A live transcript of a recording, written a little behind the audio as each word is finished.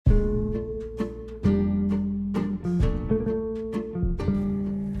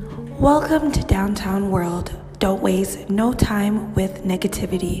Welcome to Downtown World. Don't waste no time with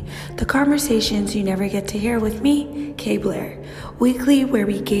negativity. The conversations you never get to hear with me, Kay Blair. Weekly where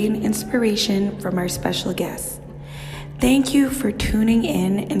we gain inspiration from our special guests. Thank you for tuning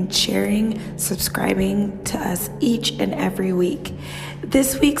in and sharing, subscribing to us each and every week.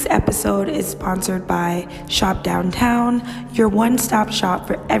 This week's episode is sponsored by Shop Downtown, your one-stop shop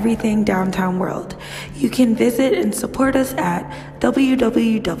for everything Downtown World. You can visit and support us at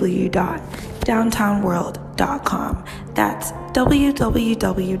www.downtownworld.com. That's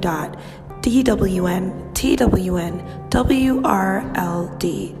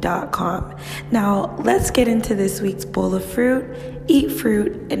www.downtownworld.com. Now, let's get into this week's bowl of fruit. Eat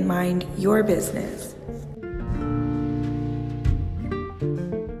fruit and mind your business.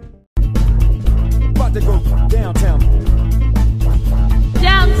 About to go downtown.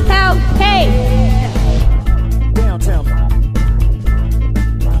 Downtown, hey! Downtown.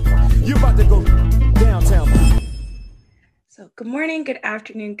 You about to go downtown. So good morning, good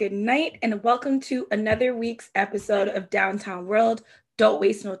afternoon, good night, and welcome to another week's episode of Downtown World. Don't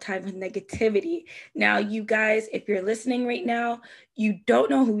waste no time with negativity. Now, you guys, if you're listening right now, you don't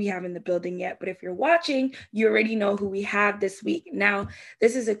know who we have in the building yet, but if you're watching, you already know who we have this week. Now,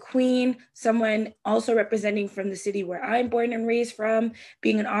 this is a queen, someone also representing from the city where I'm born and raised from,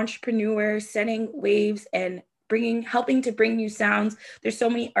 being an entrepreneur, setting waves, and helping to bring new sounds. There's so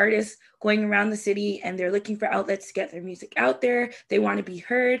many artists going around the city and they're looking for outlets to get their music out there. They want to be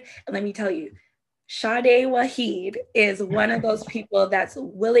heard. And let me tell you, Sade Waheed is one of those people that's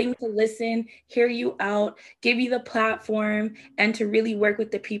willing to listen, hear you out, give you the platform, and to really work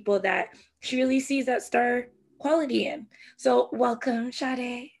with the people that she really sees that star quality in. So welcome,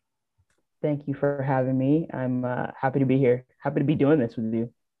 Sade. Thank you for having me. I'm happy to be here. Happy to be doing this with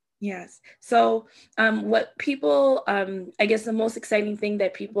you. Yes. So what people, I guess the most exciting thing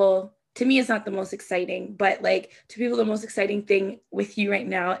that people, to me, it's not the most exciting, but like to people, the most exciting thing with you right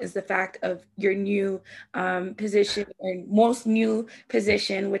now is the fact of your new position or most new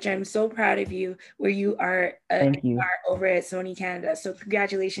position, which I'm so proud of you, where you are Thank you. over at Sony Canada. So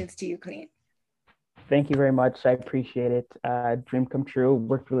congratulations to you, Queen. Thank you very much. I appreciate it. Dream come true.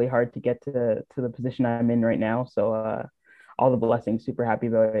 Worked really hard to get to the position I'm in right now. So all the blessings. Super happy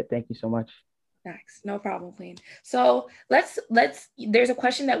about it. Thank you so much. Thanks. No problem, Queen. So let's there's a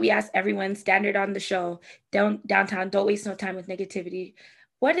question that we ask everyone standard on the show. Downtown, don't waste no time with negativity.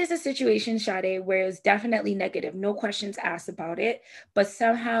 What is a situation, Sade, where it's definitely negative, no questions asked about it, but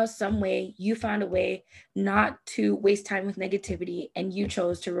somehow, some way, you found a way not to waste time with negativity and you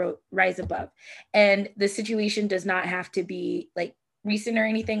chose to rise above? And the situation does not have to be like recent or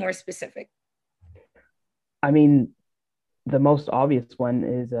anything or specific. I mean, the most obvious one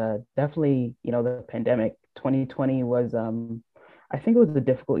is definitely, the pandemic. 2020 was, I think it was a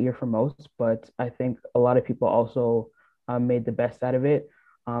difficult year for most, but I think a lot of people also made the best out of it.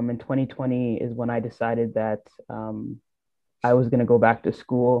 And 2020 is when I decided that I was going to go back to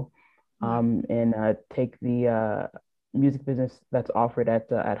school and take the music business that's offered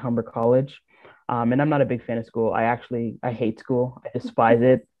at Humber College. And I'm not a big fan of school. I hate school. I despise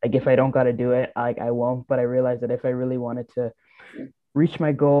it. Like if I don't got to do it, I won't. But I realized that if I really wanted to reach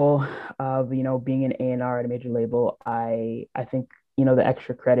my goal of, being an A&R at a major label, I think, the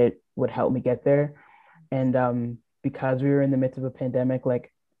extra credit would help me get there. And because we were in the midst of a pandemic,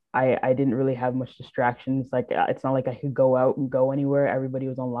 like I didn't really have much distractions. Like it's not like I could go out and go anywhere. Everybody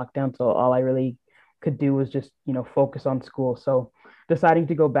was on lockdown. So all I really could do was just, focus on school. So deciding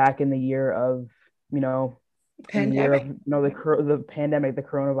to go back in the year of, Pandemic. The pandemic, the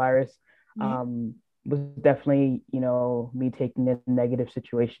coronavirus, was definitely, me taking a negative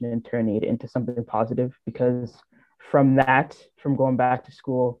situation and turning it into something positive, because from going back to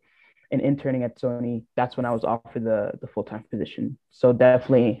school and interning at Sony, that's when I was offered the full-time position. So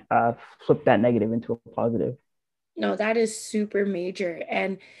definitely flip that negative into a positive. No, that is super major.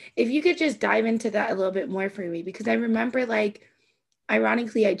 And if you could just dive into that a little bit more for me, because I remember, like,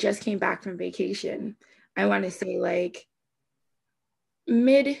 ironically, I just came back from vacation. I want to say like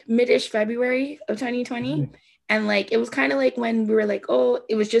mid-ish February of 2020. Mm-hmm. And like, it was kind of like when we were like, oh,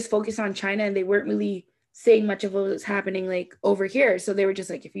 it was just focused on China and they weren't really saying much of what was happening like over here. So they were just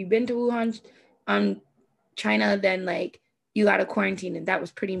like, if you've been to Wuhan, China, then like you got to quarantine. And that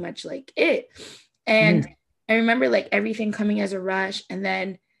was pretty much like it. And I remember like everything coming as a rush. And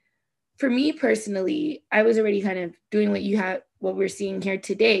then for me personally, I was already kind of doing what we're seeing here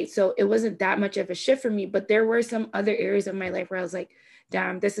today. So it wasn't that much of a shift for me, but there were some other areas of my life where I was like,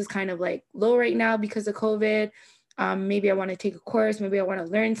 damn, this is kind of like low right now because of COVID. Maybe I want to take a course. Maybe I want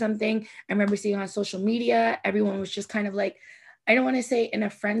to learn something. I remember seeing on social media, everyone was just kind of like, I don't want to say in a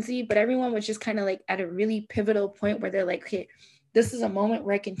frenzy, but everyone was just kind of like at a really pivotal point where they're like, okay, this is a moment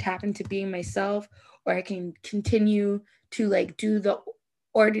where I can tap into being myself, or I can continue to like do the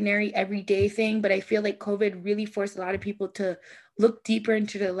ordinary everyday thing. But I feel like COVID really forced a lot of people to look deeper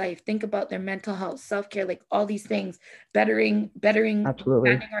into their life, think about their mental health, self-care, like all these things, bettering,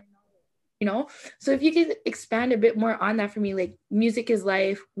 Absolutely. expanding our, you know. So if you could expand a bit more on that for me, like music is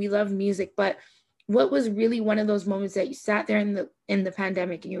life, we love music, but what was really one of those moments that you sat there in the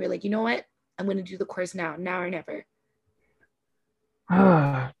pandemic and you were like, you know what, I'm going to do the course now or never?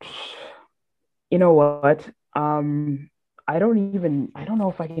 You know what? I don't know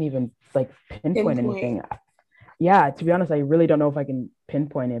if I can even like pinpoint Pinpoint. anything. Yeah, to be honest, I really don't know if I can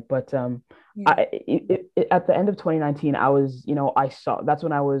pinpoint it, but Yeah. at the end of 2019, I was, I saw that's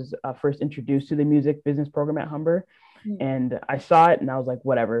when I was first introduced to the music business program at Humber, Yeah. and I saw it, and I was like,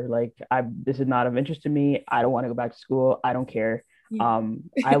 whatever, like this is not of interest to me. I don't want to go back to school. I don't care. Yeah.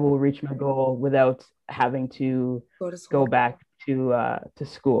 I will reach my goal without having to Go to go school. back to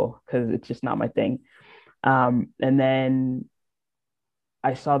school because it's just not my thing. And then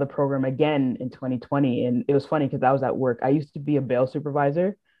I saw the program again in 2020, and it was funny because I was at work. I used to be a bail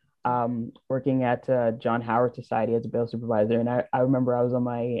supervisor, working at John Howard Society as a bail supervisor, and I remember I was on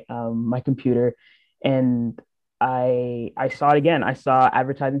my computer, and I saw it again. I saw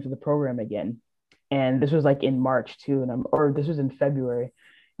advertising for the program again, and this was like in March too, or this was in February.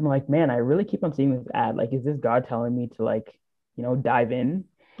 I'm like, man, I really keep on seeing this ad. Like, is this God telling me to like, dive in?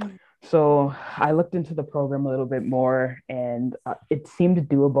 Yeah. So I looked into the program a little bit more, and it seemed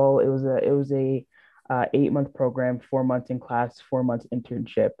doable. It was a 8 month program, 4 months in class, 4 months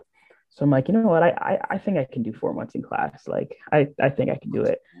internship. So I'm like, you know what? I think I can do 4 months in class. Like I think I can do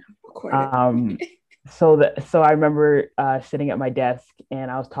it. Record it. Um, so I remember sitting at my desk, and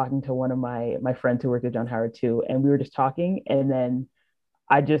I was talking to one of my friends who worked at John Howard too, and we were just talking, and then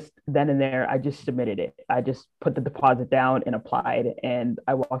then and there, I just submitted it. I just put the deposit down and applied. And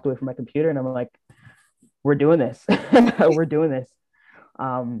I walked away from my computer and I'm like, we're doing this. We're doing this.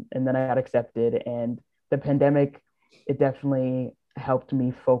 And then I got accepted. And the pandemic, it definitely helped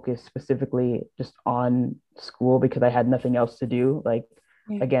me focus specifically just on school because I had nothing else to do. Like,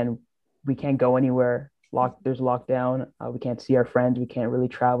 Yeah. again, we can't go anywhere. There's lockdown. We can't see our friends. We can't really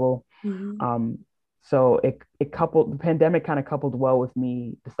travel. Mhm. So the pandemic kind of coupled well with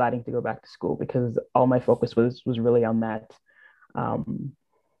me deciding to go back to school because all my focus was really on that. Um,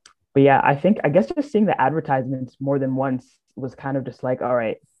 but yeah, I guess just seeing the advertisements more than once was kind of just like, all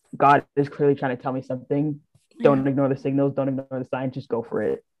right, God is clearly trying to tell me something. Yeah. Don't ignore the signals, don't ignore the signs, just go for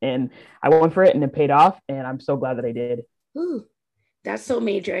it. And I went for it and it paid off. And I'm so glad that I did. Ooh, that's so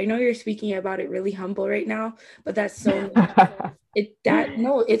major. I know you're speaking about it really humble right now, but that's so major.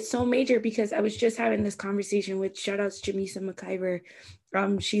 It's so major because I was just having this conversation with shout outs Jamisa McIver.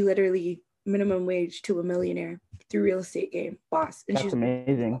 She literally minimum wage to a millionaire through real estate game boss. And That's she's,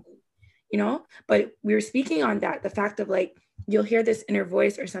 amazing. but we were speaking on that, the fact of like, you'll hear this inner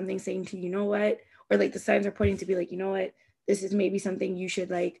voice or something saying to you, you know what, or like the signs are pointing to be like, you know what, this is maybe something you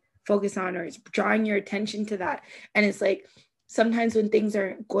should like focus on, or it's drawing your attention to that. And it's like, sometimes when things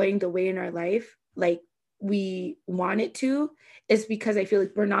aren't going the way in our life, like we want it to, it's because I feel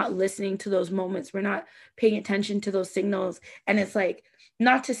like we're not listening to those moments. We're not paying attention to those signals. And it's like,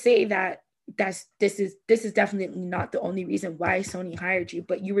 not to say that this is definitely not the only reason why Sony hired you,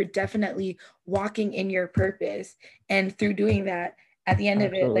 but you were definitely walking in your purpose. And through doing that, at the end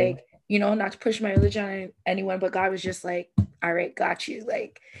of it, Absolutely. like, not to push my religion on anyone, but God was just like, all right, got you.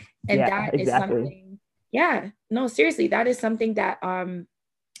 Like, and Yeah, that is exactly. something, yeah, no, seriously, that is something that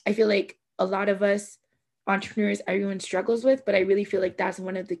I feel like a lot of us entrepreneurs, everyone struggles with, but I really feel like that's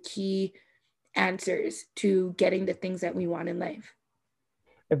one of the key answers to getting the things that we want in life.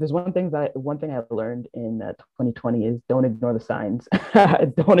 If there's one thing I learned in 2020 is don't ignore the signs.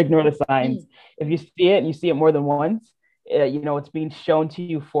 Don't ignore the signs. Mm. If you see it and you see it more than once, it's being shown to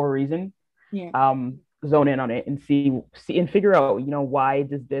you for a reason. Yeah. Zone in on it and see and figure out, why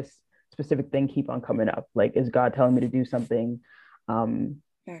does this specific thing keep on coming up? Like, is God telling me to do something?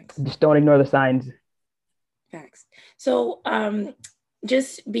 Facts. Just don't ignore the signs. Facts. So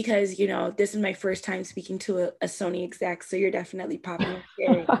just because this is my first time speaking to a Sony exec, so you're definitely popping up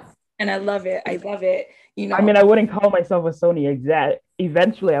there, and I love it. I mean, I wouldn't call myself a Sony exec.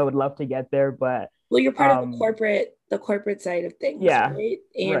 Eventually, I would love to get there, but well, you're part of the corporate side of things, yeah, right?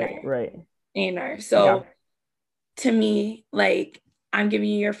 right. A&R. Yeah. So to me, like, I'm giving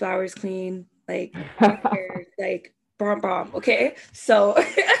you your flowers clean, like my hair, like bomb. Okay, so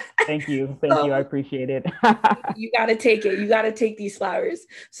Thank you. I so appreciate it. you gotta take it. You gotta take these flowers.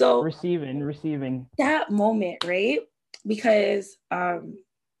 So Receiving. that moment, right? because I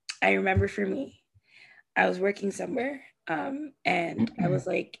remember for me, I was working somewhere, and I was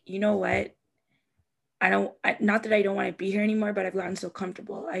like, you know what? Not that I don't want to be here anymore, but I've gotten so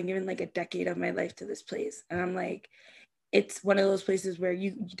comfortable. I've given like a decade of my life to this place. And I'm like, it's one of those places where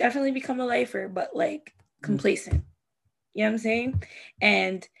you definitely become a lifer, but like complacent. You know what I'm saying?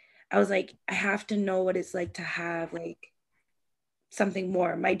 And I was like, I have to know what it's like to have like something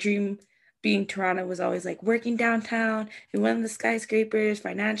more. My dream being Toronto was always like working downtown in one of the skyscrapers,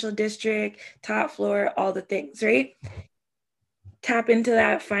 financial district, top floor, all the things, right? Tap into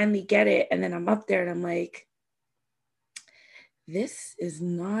that, finally get it. And then I'm up there and I'm like, this is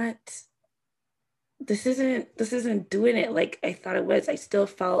not, this isn't doing it like I thought it was. I still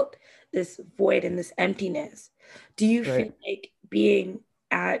felt this void and this emptiness. Do you feel Right. like being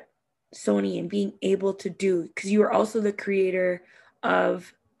at Sony and being able to do, because you are also the creator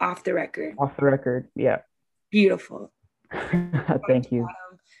of Off the Record, Off the record. Yeah. beautiful, Thank you.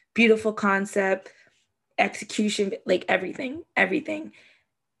 beautiful concept, execution, like everything.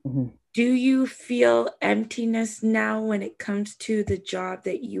 Mhm. Do you feel emptiness now when it comes to the job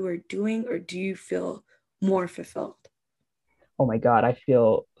that you are doing, or do you feel more fulfilled? Oh my God, I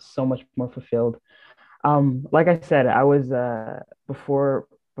feel so much more fulfilled. Like I said, I was before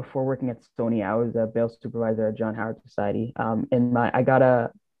working at Sony, I was a bail supervisor at John Howard Society. And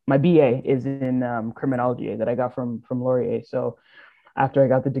my BA is in criminology that I got from Laurier. So after I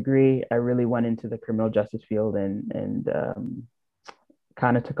got the degree, I really went into the criminal justice field and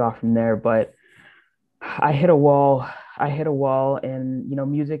kind of took off from there. But I hit a wall. I hit a wall, and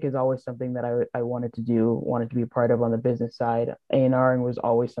music is always something that I wanted to do, wanted to be a part of on the business side. A&R was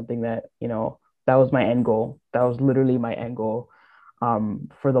always something that that was my end goal. That was literally my end goal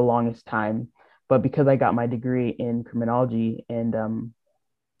for the longest time. But because I got my degree in criminology, and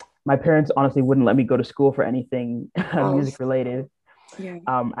my parents honestly wouldn't let me go to school for anything Oh, music related, yeah.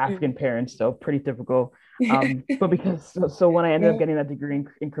 African parents, so pretty typical. But because so when I ended up Yeah. getting that degree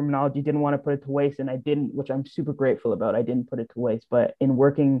in criminology, didn't want to put it to waste, and I didn't, which I'm super grateful about. I didn't put it to waste, but in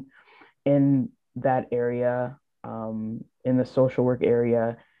working in that area, in the social work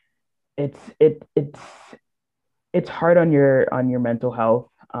area, it's it it's hard on your mental health.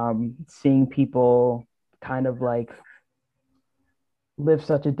 Seeing people kind of like live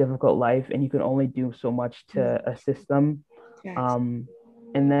such a difficult life, and you can only do so much to assist them. Yes. Um,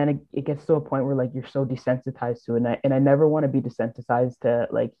 and then it gets to a point where like you're so desensitized to it, and I never want to be desensitized to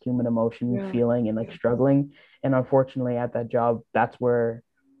like human emotion, Yeah. feeling, and like struggling. And unfortunately, at that job, that's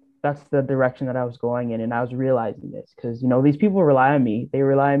the direction that I was going in, and I was realizing this because these people rely on me. They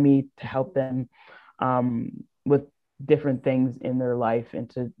rely on me to help them with different things in their life and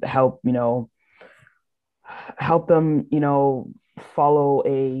to help them follow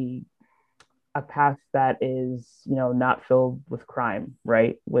a path that is not filled with crime,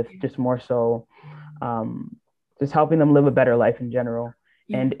 right? With just more so um, just helping them live a better life in general.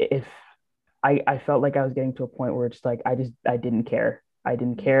 Yeah. And if I felt like I was getting to a point where it's like I didn't care. I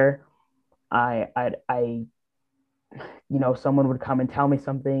didn't care. I someone would come and tell me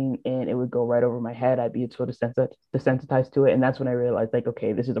something and it would go right over my head. I'd be so desensitized to it. And that's when I realized, like,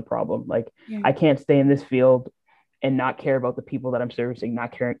 okay, this is a problem. Like, Yeah. I can't stay in this field and not care about the people that I'm servicing,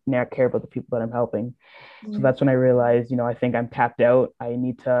 not care about the people that I'm helping. So Yeah. that's when I realized, I think I'm tapped out. I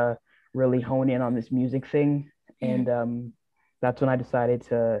need to really hone in on this music thing. Yeah. And that's when I decided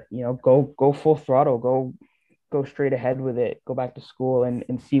to, go full throttle, go straight ahead with it, go back to school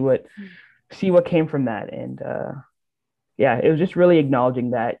and see what came from that. And yeah, it was just really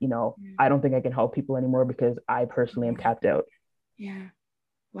acknowledging that, I don't think I can help people anymore because I personally am tapped out. Yeah.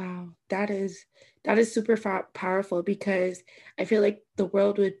 Wow. That is super powerful, because I feel like the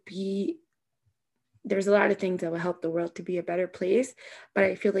world would be, there's a lot of things that would help the world to be a better place. But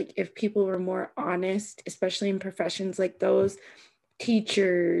I feel like if people were more honest, especially in professions like those,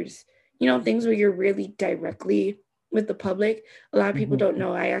 teachers, things where you're really directly with the public. A lot of people Mm-hmm. don't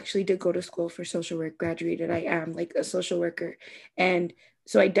know I actually did go to school for social work, graduated. I am like a social worker. And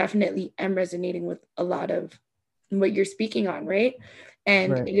so I definitely am resonating with a lot of what you're speaking on, right?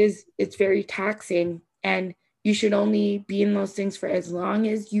 And Right. it's very taxing. And you should only be in those things for as long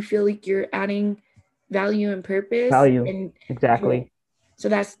as you feel like you're adding value and purpose. Value. And right. Exactly. So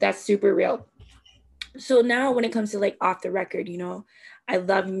that's super real. So now when it comes to like Off the Record, I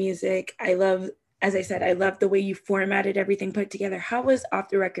love music. I love, as I said, I love the way you formatted everything put together. How was Off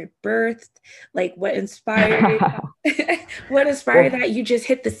the Record birthed? Like what inspired it? What inspired Well, that you just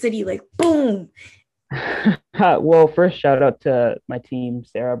hit the city like boom? well, first shout out to my team,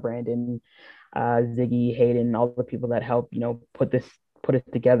 Sarah, Brandon, Ziggy, Hayden, all the people that helped, put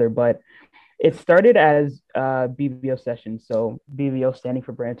it together. But It started as BVO sessions. So BVO standing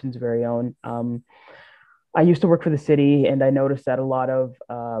for Brampton's Very Own. I used to work for the city, and I noticed that a lot of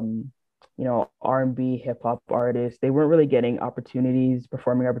R&B, hip hop artists, they weren't really getting opportunities,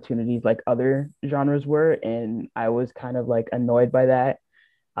 performing opportunities like other genres were, and I was kind of like annoyed by that.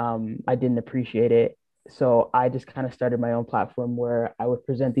 I didn't appreciate it. So I just kind of started my own platform where I would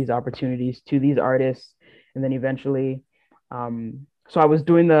present these opportunities to these artists. And then eventually, so I was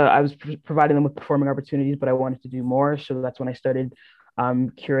providing them with performing opportunities, but I wanted to do more. So that's when I started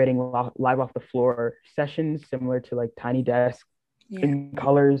curating live off the floor sessions, similar to like Tiny Desk in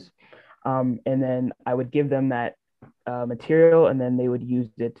colors. And then I would give them that material, and then they would use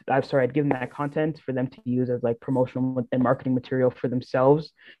it. I'd give them that content for them to use as like promotional and marketing material for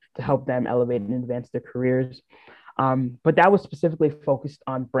themselves to help them elevate and advance their careers. But that was specifically focused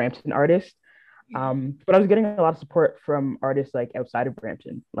on Brampton artists. But I was getting a lot of support from artists like outside of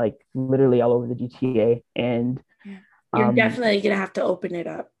Brampton, like literally all over the GTA. And you're definitely gonna have to open it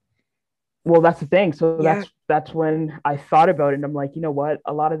up. Well, that's the thing. So that's when I thought about it, and I'm like, you know what?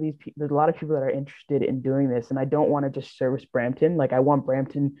 There's a lot of people that are interested in doing this, and I don't want to just service Brampton. Like I want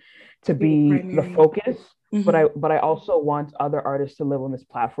Brampton to be the focus, but I also want other artists to live on this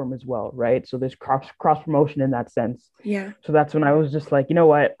platform as well, right? So there's cross promotion in that sense. Yeah. So that's when I was just like, you know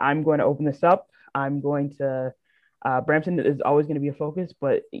what? I'm going to open this up. I'm going to Brampton is always going to be a focus,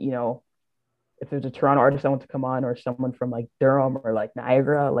 but if there's a Toronto artist I want to come on, or someone from like Durham or like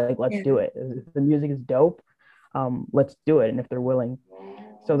Niagara, like let's do it. If the music is dope, let's do it. And if they're willing.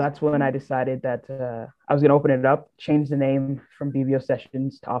 So that's when I decided that I was going to open it up, change the name from BVO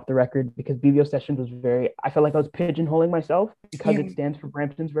Sessions to Off the Record, because BVO Sessions I felt like I was pigeonholing myself because it stands for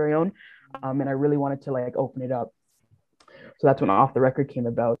Brampton's Very Own. And I really wanted to like open it up. So that's when Off the Record came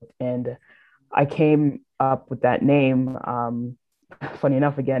about. And I came up with that name. Funny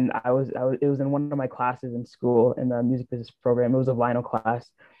enough, again, it was in one of my classes in school in the music business program. It was a vinyl class,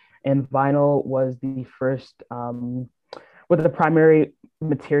 and vinyl was the first, the primary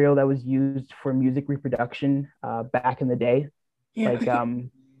material that was used for music reproduction back in the day. Like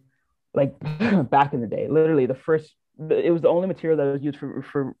back in the day, literally it was the only material that was used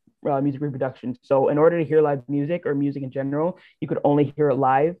for music reproduction. So in order to hear live music or music in general, you could only hear it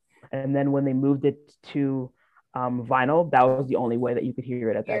live. And then when they moved it to vinyl, that was the only way that you could hear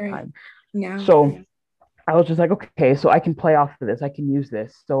it at that time. So I was just like, okay, so I can play off of this. I can use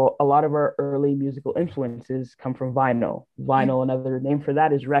this. So a lot of our early musical influences come from vinyl. Another name for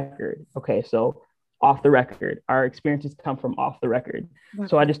that is record. Okay, so Off the Record. Our experiences come from Off the Record.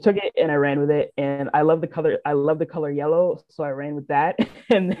 So I just took it and I ran with it. And I love the color. I love the color yellow. So I ran with that.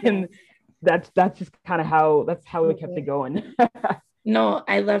 And then that's just kind of how we kept it going. No,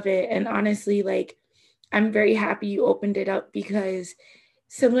 I love it. And honestly, like, I'm very happy you opened it up, because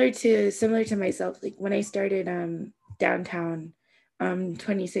similar to myself, like when I started Downtown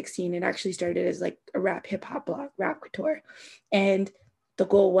 2016, it actually started as like a rap hip hop blog, Rap Couture. And the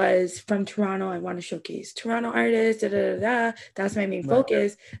goal was, from Toronto, I want to showcase Toronto artists, that's my main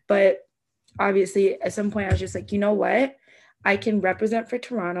focus. But obviously at some point I was just like, you know what? I can represent for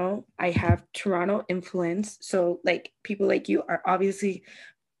Toronto. I have Toronto influence. So like people like you are obviously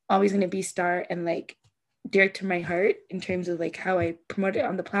always going to be star and like dear to my heart in terms of like how I promote it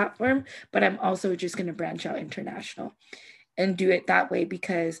on the platform, but I'm also just going to branch out international and do it that way,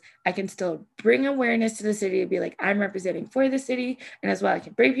 because I can still bring awareness to the city and be like, I'm representing for the city, and as well I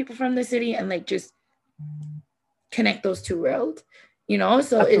can bring people from the city and like just connect those two worlds, so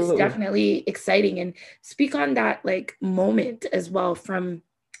Absolutely. It's definitely exciting. And speak on that like moment as well from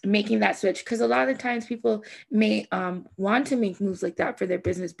making that switch, because a lot of the times people may want to make moves like that for their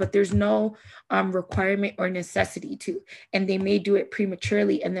business, but there's no requirement or necessity to, and they may do it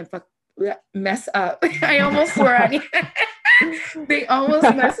prematurely and then mess up. I almost swore on you. They almost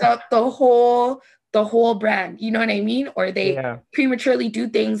mess up the whole brand, you know what I mean? Or they prematurely do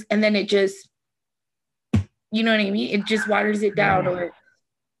things and then it just, you know what I mean? It just waters it down. Or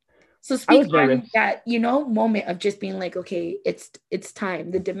so speak on that, moment of just being like, okay, it's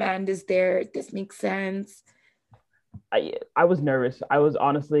time. The demand is there. This makes sense. I was nervous. I was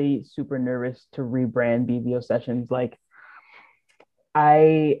honestly super nervous to rebrand BVO Sessions. Like,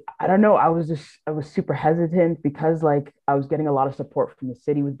 I don't know. I was super hesitant because like I was getting a lot of support from the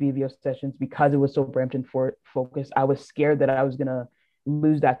city with BVO Sessions because it was so Brampton focused. I was scared that I was gonna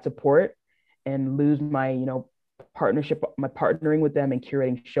lose that support and lose my partnering with them and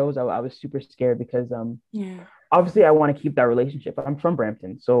curating shows. I was super scared because obviously I want to keep that relationship. I'm from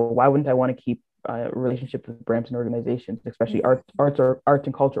Brampton, so why wouldn't I want to keep a relationship with Brampton organizations, especially arts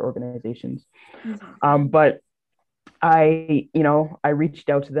and culture organizations? But I reached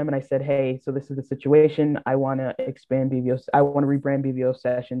out to them and I said, hey, so this is the situation. I want to expand BVO. I want to rebrand BVO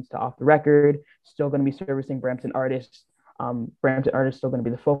Sessions to Off the Record. Still going to be servicing Brampton artists. Brampton artists still going to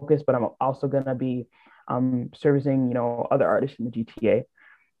be the focus, but I'm also going to be servicing, other artists in the GTA.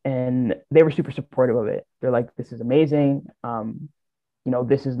 And they were super supportive of it. They're like, this is amazing.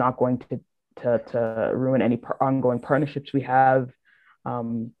 This is not going to ruin any ongoing partnerships we have.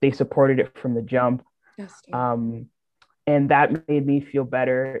 They supported it from the jump. Yes. And that made me feel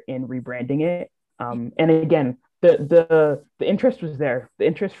better in rebranding it. And again, the interest was there. The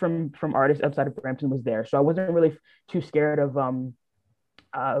interest from artists outside of Brampton was there, so I wasn't really too scared of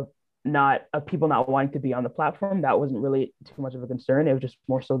not people not wanting to be on the platform. That wasn't really too much of a concern. It was just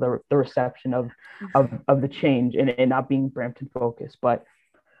more so the reception of the change and not being Brampton focused. But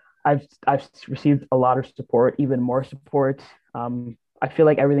I've received a lot of support, even more support. I feel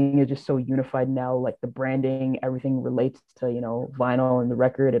like everything is just so unified now, like the branding, everything relates to, vinyl and the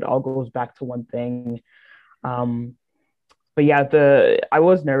record. It all goes back to one thing. But yeah, I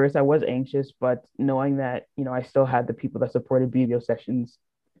was nervous, I was anxious, but knowing that, I still had the people that supported BVO Sessions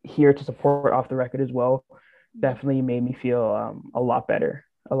here to support Off the Record as well, definitely made me feel a lot better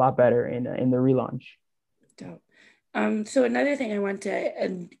in the relaunch. Dope. So another thing I want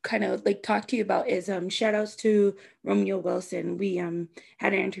to kind of like talk to you about is shout outs to Romeo Wilson. We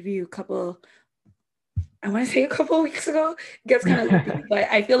had an interview I want to say a couple of weeks ago. It gets kind of loopy, but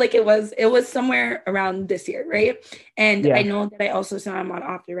I feel like it was somewhere around this year, right? And yeah. I know that I also saw him on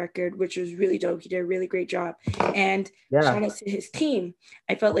Off the Record, which was really dope. He did a really great job. And shout out to his team.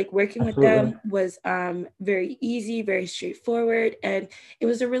 I felt like working with them was very easy, very straightforward, and it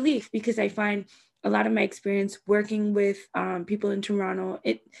was a relief because I find a lot of my experience working with people in Toronto,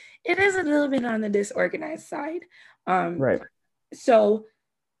 it is a little bit on the disorganized side. Right. So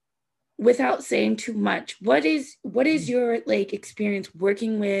without saying too much, what is your like experience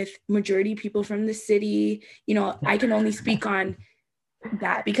working with majority people from the city? I can only speak on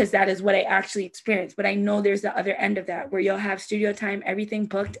that because that is what I actually experienced. But I know there's the other end of that where you'll have studio time, everything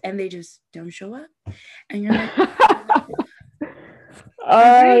booked, and they just don't show up. And you're like, all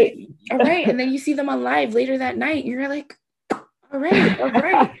right. And then you see them on live later that night. You're like, all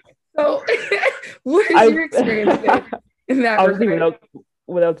right. So what is your experience in that regard?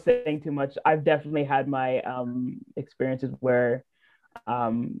 Without saying too much, I've definitely had my experiences where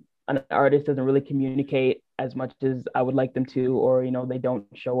an artist doesn't really communicate as much as I would like them to, or, they don't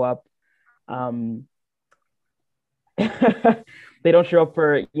show up. They don't show up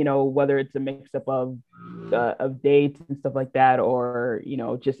for, whether it's a mix-up of dates and stuff like that, or,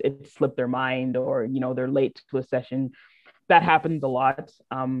 just it slipped their mind, or, they're late to a session. That happens a lot.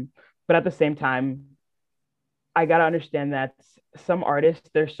 But at the same time, I got to understand that some artists,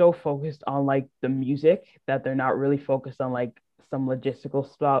 they're so focused on like the music that they're not really focused on like some logistical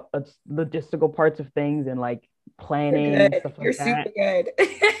stuff, logistical parts of things, and like planning and stuff like that. Super good.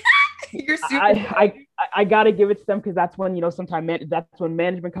 You're super good. I gotta give it to them because that's when sometimes that's when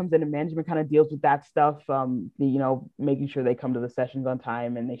management comes in and management kind of deals with that stuff. Making sure they come to the sessions on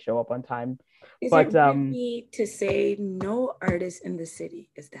time and they show up on time. Is it really to say no artist in the city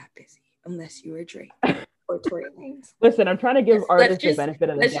is that busy unless you are Drake or Tory Lanez? Listen, I'm trying to give artists the benefit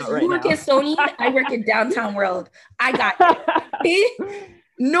of the doubt right now. You work at Sony, I work in Downtown World. I got it.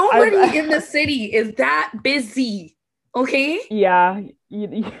 Nobody in the city is that busy. Okay. Yeah.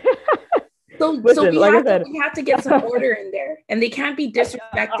 So we have to get some order in there, and they can't be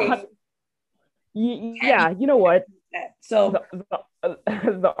disrespecting. Yeah, you know what? So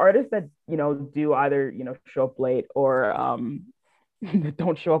the artists that do either show up late or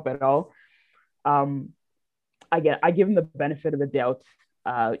don't show up at all, I give them the benefit of the doubt.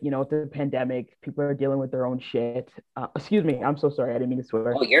 The pandemic, people are dealing with their own shit. Excuse me, I'm so sorry, I didn't mean to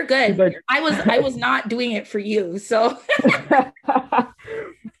swear. Oh, you're good. I was not doing it for you, so.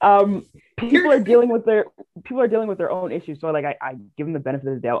 People are dealing with their own issues, so like I give them the benefit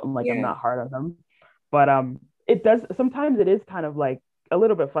of the doubt, and like I'm not hard on them, but sometimes it is kind of like a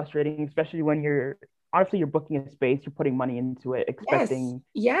little bit frustrating, especially when you're booking a space, you're putting money into it, expecting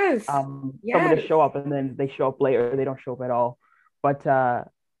someone to show up, and then they show up late or they don't show up at all. But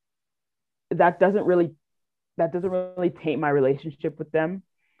that doesn't really taint my relationship with them,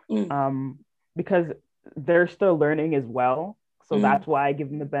 because they're still learning as well. So that's why I give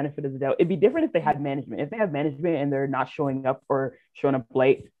them the benefit of the doubt. It'd be different if they had management. If they have management and they're not showing up or showing up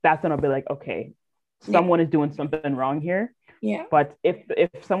late, that's when I'll be like, okay, someone is doing something wrong here. Yeah. But if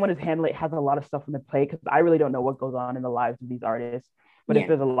someone has a lot of stuff on their plate, because I really don't know what goes on in the lives of these artists, but if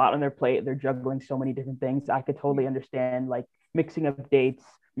there's a lot on their plate, they're juggling so many different things. I could totally understand like mixing up dates,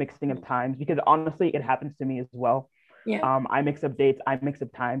 mixing up times, because honestly, it happens to me as well. Yeah. I mix up dates, I mix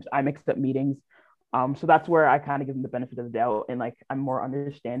up times, I mix up meetings. So that's where I kind of give them the benefit of the doubt, and like I'm more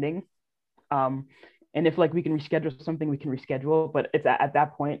understanding. Um, and if like we can reschedule something, we can reschedule. But it's at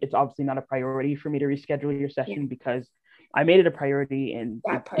that point, it's obviously not a priority for me to reschedule your Yeah. session because I made it a priority and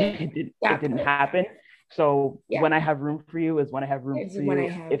That part. it didn't happen. So Yeah. when I have room for you is when I have room It's for when I you.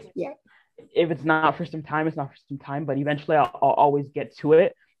 have, yeah. If it's not for some time, it's not for some time. But eventually, I'll always get to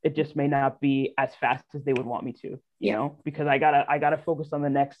it. It just may not be as fast as they would want me to, you Yeah. know, because I gotta focus on the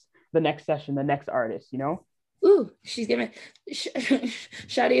next session, the next artist, you know. Ooh, she's giving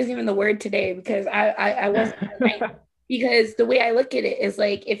Shadi is giving the word today because I wasn't because the way I look at it is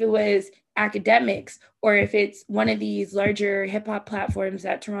like if it was academics or if it's one of these larger hip hop platforms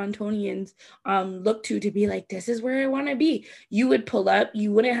that Torontonians look to be like, this is where I want to be, you would pull up,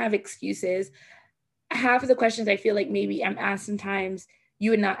 you wouldn't have excuses. Half of the questions I feel like maybe I'm asked sometimes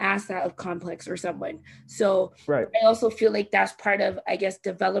you would not ask that of Complex or someone. So Right. I also feel like that's part of, I guess,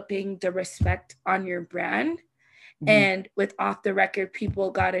 developing the respect on your brand. Mhm. And with Off the Record, people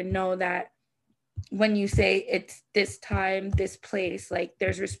got to know that when you say it's this time, this place, like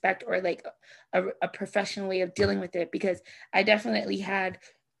there's respect or like a professional way of dealing with it. Because I definitely had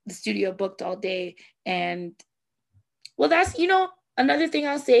the studio booked all day. And well, that's, another thing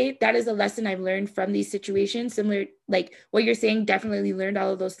I'll say, that is a lesson I've learned from these situations. Similar, like what you're saying, definitely learned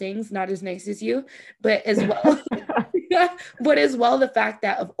all of those things, not as nice as you, but as well, but as well, the fact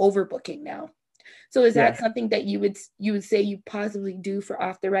that of overbooking now. So is that something that you would say you possibly do for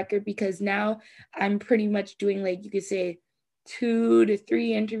Off the Record? Because now I'm pretty much doing, like, you could say 2 to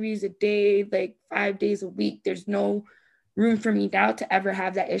 3 interviews a day, like 5 days a week. There's no room for me now to ever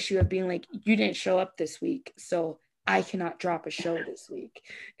have that issue of being like, you didn't show up this week, so I cannot drop a show this week.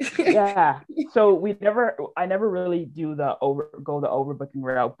 Yeah. So I never really go the overbooking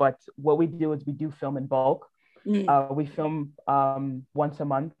route, but what we do is we do film in bulk. We film once a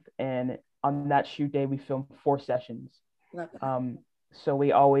month, and on that shoot day, we film 4 sessions. So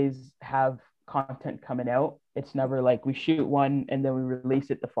we always have content coming out. It's never like we shoot one and then we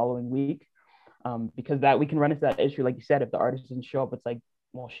release it the following week, because that we can run into that issue, like you said, if the artist doesn't show up, it's like,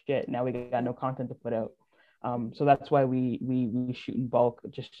 well, shit, now we got no content to put out. So that's why we shoot in bulk,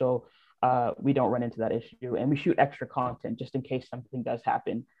 just so we don't run into that issue, and we shoot extra content just in case something does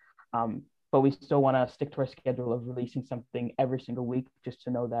happen. But we still want to stick to our schedule of releasing something every single week, just to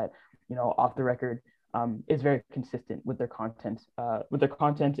know that, Off the Record is very consistent with their content,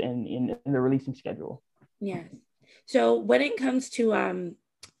 and in the releasing schedule. Yes. So when it comes to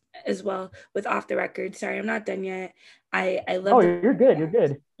as well with Off the Record, sorry, I'm not done yet. I love. Oh, you're good. You're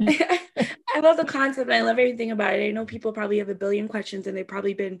good. I love the concept and I love everything about it. I know people probably have a billion questions and they've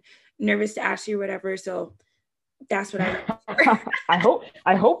probably been nervous to ask you or whatever. So that's what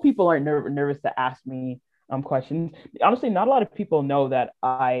I hope people aren't nervous to ask me questions. Honestly, not a lot of people know that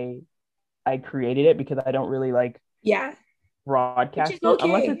I created it, because I don't really like broadcast it.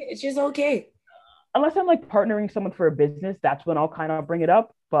 Okay. It's just okay. Unless I'm like partnering someone for a business, that's when I'll kind of bring it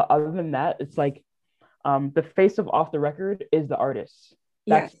up. But other than that, it's like the face of Off the Record is the artist.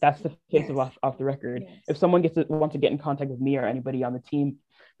 That's the face of off the Record. Yes. If someone wants to get in contact with me or anybody on the team,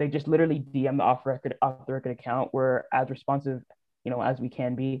 they just literally DM the off the record account. We're as responsive, as we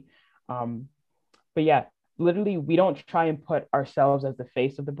can be. But yeah, literally, we don't try and put ourselves as the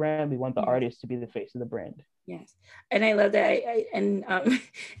face of the brand. We want the artist to be the face of the brand. Yes. And I love that.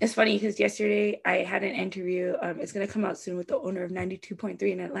 It's funny because yesterday I had an interview. It's going to come out soon with the owner of 92.3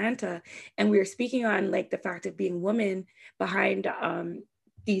 in Atlanta. And we were speaking on like the fact of being women behind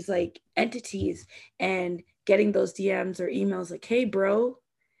these like entities and getting those DMs or emails like, hey, bro.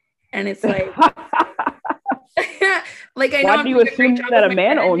 And it's like, like, I know why do you assume that a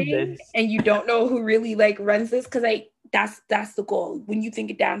man owns this? And you don't know who really like runs this? Because that's the goal. When you think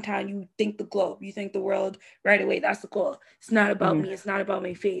of downtown, you think the globe, you think the world right away. That's the goal. It's not about me. It's not about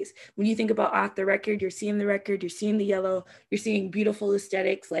my face. When you think about Off the Record, you're seeing the record, you're seeing the yellow, you're seeing beautiful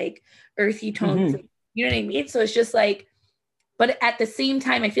aesthetics, like earthy tones. You know what I mean? So it's just like, but at the same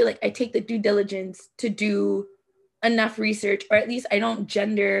time, I feel like I take the due diligence to do enough research, or at least I don't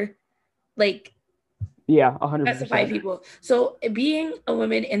gender, like, 100%. Specify people. So being a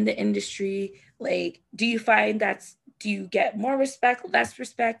woman in the industry, like, do you find do you get more respect, less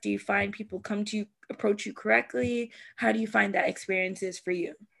respect? Do you find people come to you, approach you correctly? How do you find that experiences for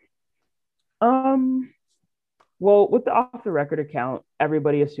you? Well, with the Off the Record account,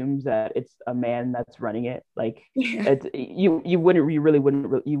 everybody assumes that it's a man that's running it. Like, it's you really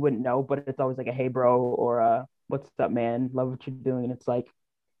wouldn't know, but it's always like a hey bro, or what's up man, love what you're doing. And it's like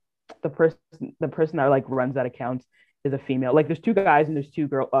the person that like runs that account is a female. Like there's 2 guys and there's 2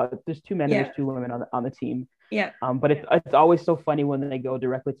 girls, there's 2 men and there's 2 women on the team. Yeah. But it's always so funny when they go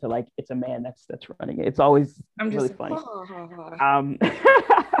directly to like it's a man that's running it. It's always I'm just really like, funny. ha ha ha ha. Um,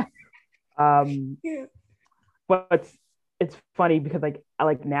 um, Yeah. but it's funny because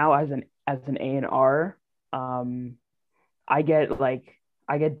like now as an A&R, um, I get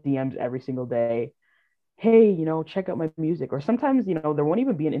DMs every single day. Hey, check out my music. Or sometimes, there won't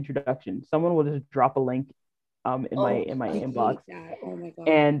even be an introduction. Someone will just drop a link in my Oh, in my I inbox. hate that. Oh my God.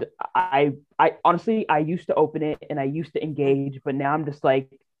 And I honestly I used to open it and I used to engage, but now I'm just like,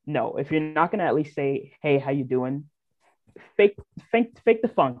 no, if you're not gonna at least say, hey, how you doing? Fake fake the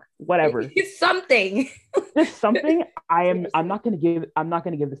funk, whatever. It's something. Just something. I'm Seriously. not gonna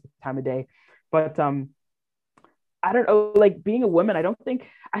give this the time of day. But I don't know, like being a woman, I don't think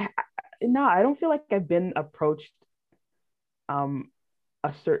no, I don't feel like I've been approached um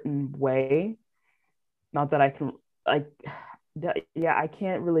a certain way. Not that I can like yeah, I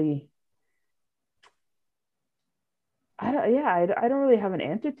can't really I don't really have an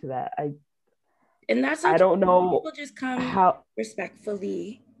answer to that. And that's I okay. don't know People just come how.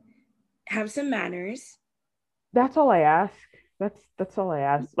 respectfully, have some manners. That's all I ask. That's all I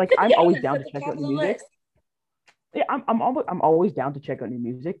ask. Like Put I'm the always elements down at to the check top out of new the music. list. Yeah, I'm always down to check out new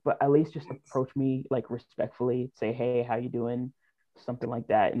music, but at least just approach me like respectfully, say, hey, how you doing? Something like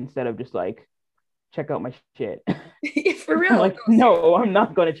that, instead of just like check out my shit. For I'm real. No, like, no, I'm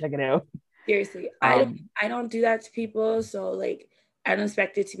not gonna check it out. seriously. Um, I don't do that to people. So like I don't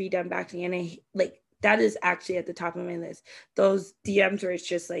expect it to be done back to me. And I like that is actually at the top of my list. Those DMs where it's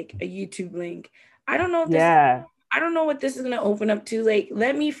just like a YouTube link. I don't know if this is yeah. I don't know what this is gonna open up to. Like,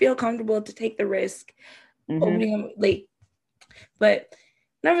 let me feel comfortable to take the risk Hmm. opening them like, but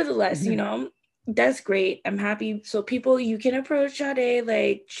nevertheless, Hmm. that's great. I'm happy. So people, you can approach Sade,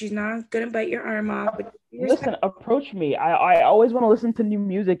 like she's not gonna bite your arm off, but be Listen, respectful. approach me. I always want to listen to new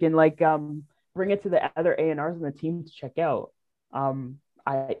music and like bring it to the other A&Rs and the team to check out.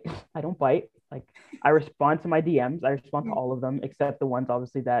 I I don't bite. Like I respond to my DMs. I respond to all of them except the ones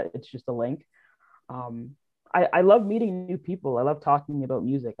obviously that it's just a link. Um, I love meeting new people. I love talking about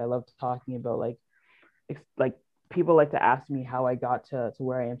music. I love talking about like people like to ask me how I got to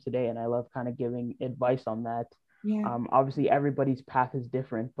where I am today, and I love kind of giving advice on that. Yeah. Obviously, everybody's path is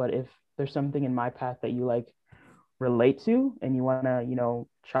different, but if there's something in my path that you like relate to and you want to,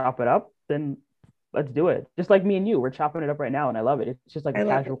 chop it up, then let's do it. Just like me and you, we're chopping it up right now, and I love it. It's just like a I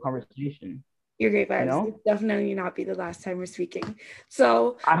love casual it. conversation, You're great you vibes. This know. definitely not be the last time we're speaking.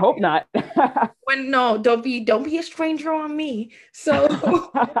 So I hope not. when no, don't be a stranger on me. So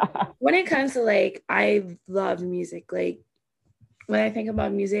when it comes to like, I love music. Like when I think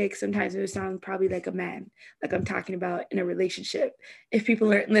about music, sometimes it would sound probably like a man, like I'm talking about in a relationship. If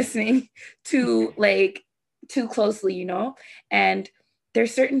people aren't listening too like too closely, and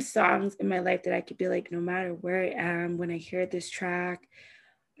there's certain songs in my life that I could be like, no matter where I am, when I hear this track,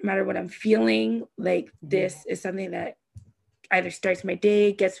 no matter what I'm feeling, like this is something that either starts my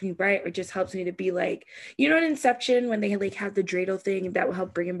day, gets me right, or just helps me to be like, in Inception when they like have the dreidel thing that will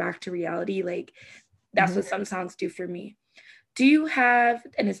help bring him back to reality. Like that's Mhm. what some songs do for me. Do you have,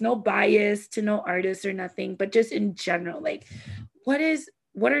 and it's no bias to no artist or nothing, but just in general, like what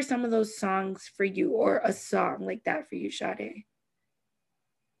are some of those songs for you, or a song like that for you, Sade?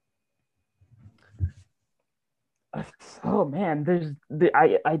 Oh man,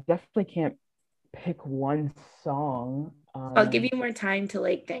 I definitely can't pick one song. I'll give you more time to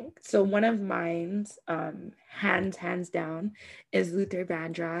like think. So one of mine's, hands down, is Luther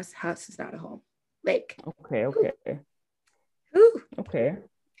Vandross, House is Not a Home. Like, Okay, okay, whew, okay.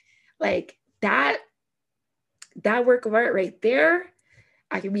 like that work of art right there.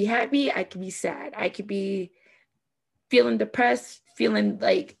 I can be happy, I can be sad, I could be feeling depressed, feeling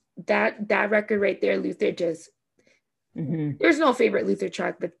like that record right there, Luther just Hmm. there's no favorite Luther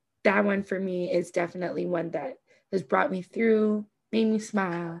track, but that one for me is definitely one that has brought me through, made me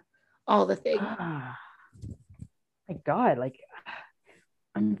smile, all the things. Ah, my God, like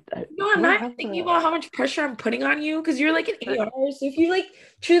I'm do I not have thinking a? about how much pressure I'm putting on you because you're like an AR. So if you like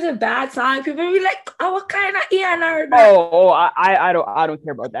choose a bad song, people will be like, "Oh, what kind of AR that?" I don't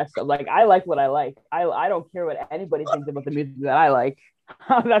care about that stuff. Like I like what I like. I don't care what anybody thinks about the music that I like.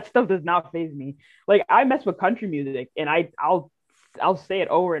 That stuff does not faze me. Like I mess with country music, and I'll say it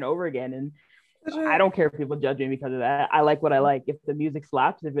over and over again, and I don't care if people judge me because of that. I like what I like. If the music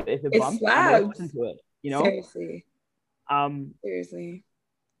slaps, if it It bumps, I'm gonna listen slaps. to it. You know. Seriously, Um. seriously.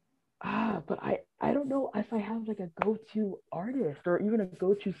 But I don't know if I have like a go-to artist or even a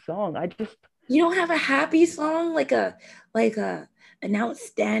go-to song. I just You don't have a happy song like a an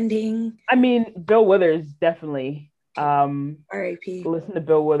outstanding I mean, Bill Withers definitely. okay, R.I.P. Listen to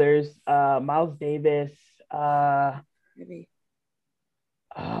Bill Withers, Miles Davis. Uh, Heavy,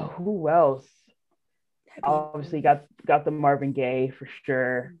 who else? heavy, Obviously got the Marvin Gaye for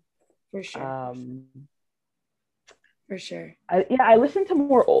sure. for sure, Um, for sure. I listen to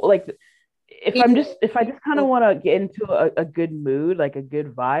more like if I just kind of Old want to get into a good mood, like a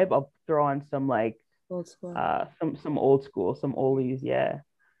good vibe, I'll throw on some like old school. some old school, some oldies, yeah.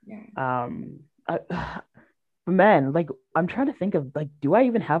 Yeah. Um, I, but man, like I'm trying to think of like, do I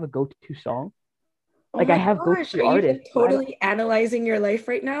even have a go-to song? Oh Like I my have gosh, go-to are you like artists, but totally analyzing your life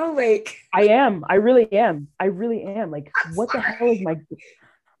right now? Like, I am. I really am. I really am. Like, I'm what the sorry. hell is my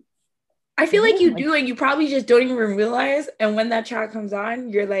I feel what like is you my do, and you probably just don't even realize. And when that track comes on,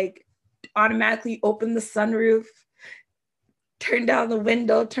 you're like automatically open the sunroof, turn down the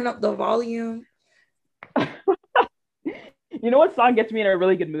window, turn up the volume. you know what song gets me in a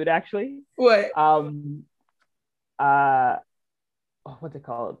really good mood actually? What? Um uh what's it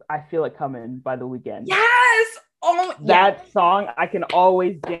called? I Feel It Coming by The Weeknd. Yes. Oh yeah. That song, I can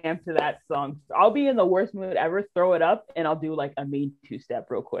always jam to that song. So I'll be in the worst mood ever, throw it up, and I'll do like a mean two-step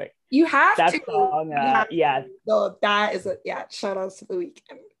real quick. You have That to. song, You have yeah, to. No, that is a yeah. Shout out to the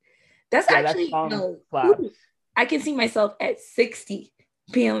weekend. That's yeah, that actually song no. slaps. I can see myself at 60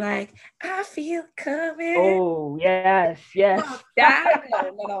 being like, I feel coming. Oh, yes, yes. No, that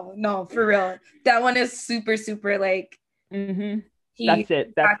no, for real. That one is super, super like Mm-hmm. he That's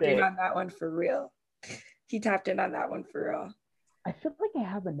it. That's tapped in it. on that one for real. He tapped in on that one for real. I feel like I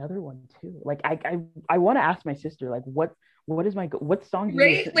have another one too. Like I want to ask my sister like what is my what song do you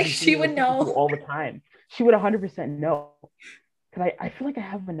Right? listen Like she would listen to know. all the time? She would 100% know. Cause I feel like I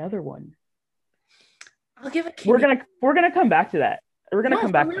have another one. I'll give a Canadian. We're gonna come back to that. We're gonna No,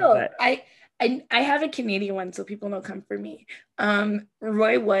 come for back to real. that. I have a Canadian one, so people know come for me.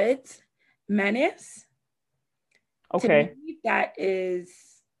 Roy Woods, Menace. To Okay. me, that is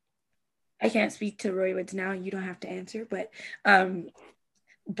I can't speak to Roy Woods now. You don't have to answer, but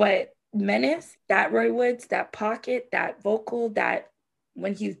Menace, that Roy Woods, that pocket, that vocal, that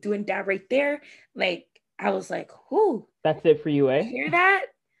when he was doing that right there, like I was like, who? That's it for you, I eh? hear that?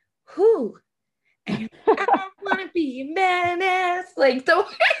 Who? And I wanna be a menace. Like Sing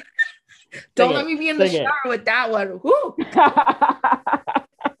don't let it. me be in the Sing it. shower with that one. Who?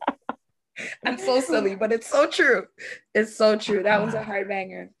 I'm so silly, but it's so true. It's so true. That one's a hard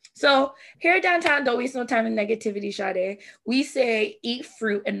banger. So here at downtown, don't waste no time in negativity, Sade. We say eat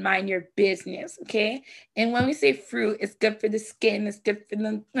fruit and mind your business, okay? And when we say fruit, it's good for the skin, it's good for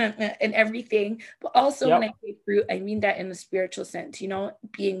the and everything. But also when I Yep. say fruit, I mean that in a spiritual sense,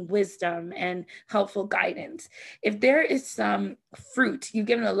 being wisdom and helpful guidance. If there is some fruit, you've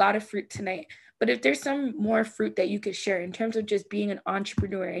given a lot of fruit tonight, but if there's some more fruit that you could share in terms of just being an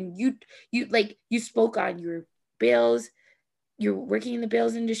entrepreneur, and you spoke on your bills, you're working in the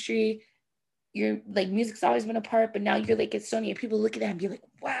bills industry, you're like music's always been a part, but now you're like at Sony and people look at that and be like,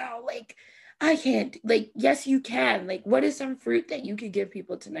 wow, like I can't, like, yes, you can. Like, what is some fruit that you could give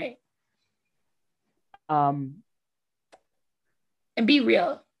people tonight? Um And be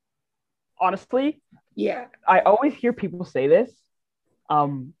real. Honestly, Yeah. I always hear people say this.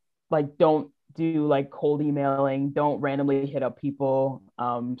 Like don't do like cold emailing, don't randomly hit up people,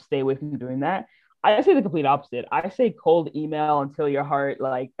 stay away from doing that. I say the complete opposite. I say cold email until your heart,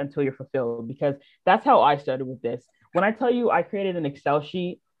 like until you're fulfilled, because that's how I started with this. When I tell you I created an Excel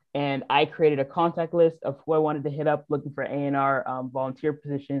sheet and I created a contact list of who I wanted to hit up looking for A&R volunteer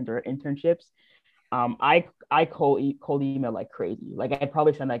positions or internships, I cold email like crazy. Like I'd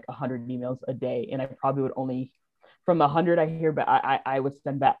probably send like 100 emails a day, and I probably would only from the 100 I hear back, I would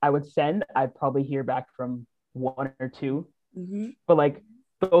send back. I'd probably hear back from one or two, Mm-hmm. but like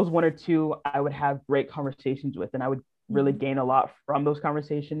those one or two, I would have great conversations with, and I would really Mm-hmm. gain a lot from those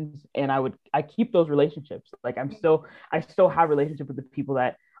conversations, and I keep those relationships. Like I still have relationships with the people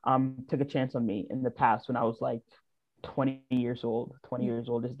that took a chance on me in the past when I was like 20 years old,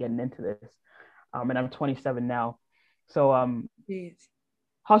 just getting into this. And I'm 27 now. So Yes.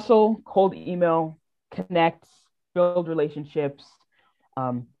 hustle, cold email, connect, build relationships,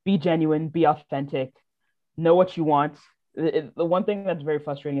 be genuine, be authentic, know what you want. The one thing that's very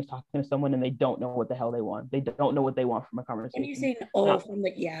frustrating is talking to someone and they don't know what the hell they want. They don't know what they want from a When you conversation. say oh, Now, from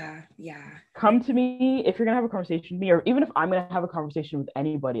the yeah. come to me if you're gonna have a conversation with me, or even if I'm gonna have a conversation with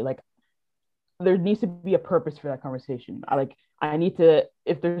anybody. Like there needs to be a purpose for that conversation. I need to,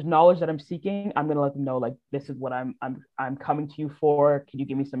 if there's knowledge that I'm seeking, I'm gonna let them know like this is what I'm coming to you for. Can you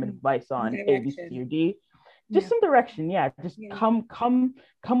give me some advice on A, B, C, or Direction. D? Just Yeah. some direction. Yeah. Just Yeah.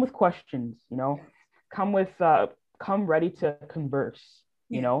 come with questions, Yeah. come with come ready to converse,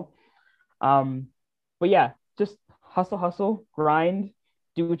 you Yeah. know. But yeah, just hustle, grind,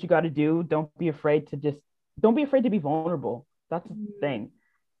 do what you gotta do. Don't be afraid to just don't be afraid to be vulnerable. That's the thing.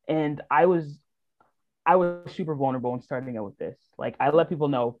 And I was super vulnerable in starting out with this. Like, I let people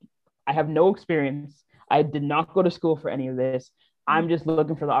know I have no experience. I did not go to school for any of this. I'm just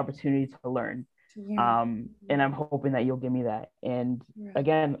looking for the opportunity to learn. And I'm hoping that you'll give me that. And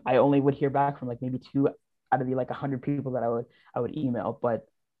again, I only would hear back from like maybe two out of the like 100 people that I would email, but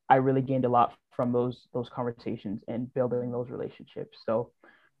I really gained a lot from those conversations and building those relationships. So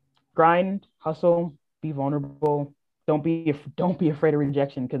grind, hustle, be vulnerable. Don't be afraid of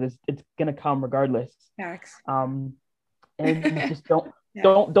rejection, because it's gonna come regardless. Facts. And just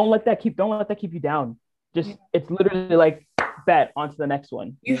don't let that keep you down. Just it's literally like bet onto the next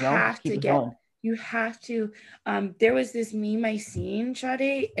one. You have to get going. You have to. There was this meme I seen,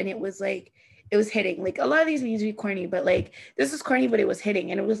 Sade, and it was like, it was hitting. Like, a lot of these memes be corny, but like this was corny, but it was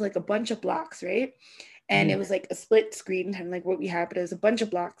hitting, and it was like a bunch of blocks, right? And it was like a split screen, kind of like what we have, but it was a bunch of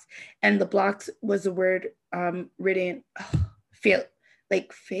blocks, and the blocks was the word written fail,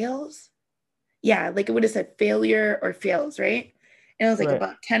 like fails. Yeah, like it would have said failure or fails, right? And it was like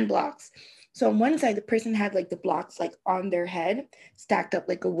about 10 blocks. So on one side, the person had like the blocks like on their head, stacked up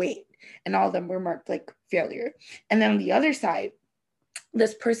like a weight, and all of them were marked like failure. And then on the other side,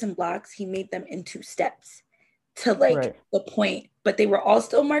 this person blocks, he made them into steps to like the point, but they were all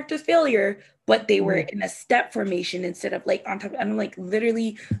still marked as failure, but they were in a step formation instead of like on top. And I'm like,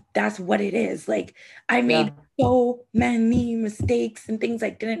 literally, that's what it is. Like, I made so many mistakes and things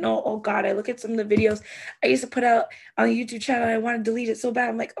I didn't know. Oh God, I look at some of the videos I used to put out on the YouTube channel. I want to delete it so bad.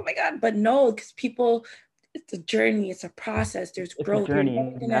 I'm like, oh my God, but no, because people, it's a journey, it's a process. There's growth. It's a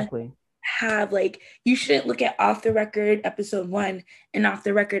journey, exactly. Have like, you shouldn't look at Off the Record episode 1 and Off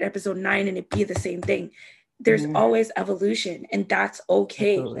the Record episode 9 and it be the same thing. There's always evolution, and that's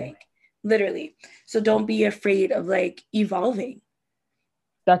okay. Absolutely. Like, literally. So don't be afraid of like evolving.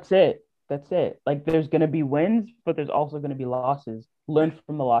 That's it. Like, there's gonna be wins, but there's also gonna be losses. Learn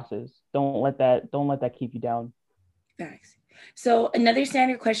from the losses. Don't let that keep you down. Facts. So another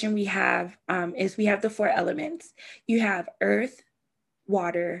standard question we have is, we have the 4 elements. You have earth,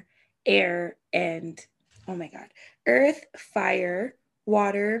 water, air, and earth, fire,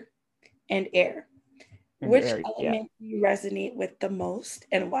 water, and air. Which element do you resonate with the most,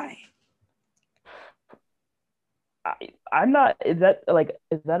 and why? I'm not. Is that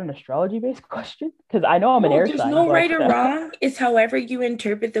an astrology-based question? Because I know I'm an air sign. There's no right or wrong. It's however you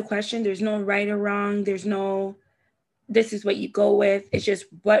interpret the question. There's no right or wrong. There's no, this is what you go with. It's just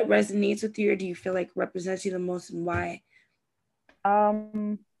what resonates with you, or do you feel like represents you the most, and why?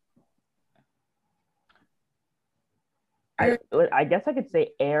 I guess I could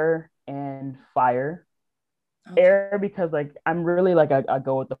say air and fire. Okay. Air, because like I'm really like a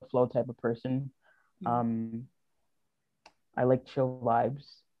go with the flow type of person. I like chill vibes.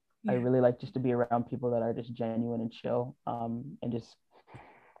 I really like just to be around people that are just genuine and chill, and just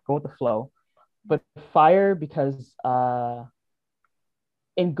go with the flow. But fire, because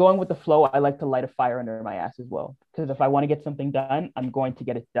in going with the flow, I like to light a fire under my ass as well. Because if I want to get something done, I'm going to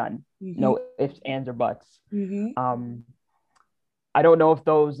get it done. No ifs, ands, or buts. I don't know if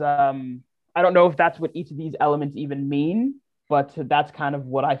those I don't know if that's what each of these elements even mean, but that's kind of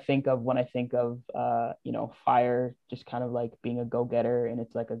what I think of when I think of, fire, just kind of like being a go-getter, and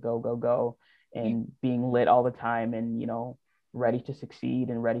it's like a go, and being lit all the time, and, ready to succeed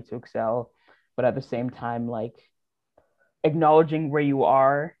and ready to excel. But at the same time, like acknowledging where you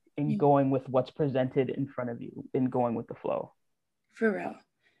are and going with what's presented in front of you and going with the flow. For real.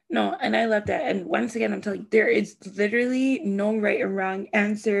 No, and I love that. And once again, I'm telling you, there is literally no right or wrong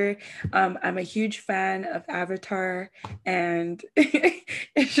answer. I'm a huge fan of Avatar, and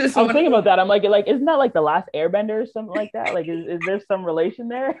it's just. I was thinking about that. I'm like, isn't that like The Last Airbender or something like that? Like, is there some relation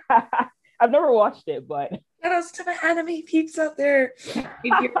there? I've never watched it, but. Shout outs to my anime peeps out there.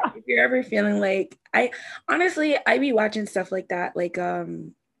 If you're ever feeling like, I be watching stuff like that, like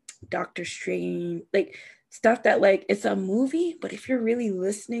Doctor Strange, like stuff that like it's a movie, but if you're really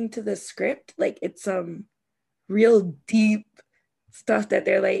listening to the script, like it's some real deep stuff that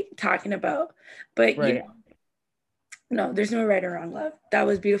they're like talking about. But no, there's no right or wrong, love. That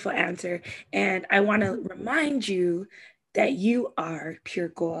was a beautiful answer. And I want to remind you that you are pure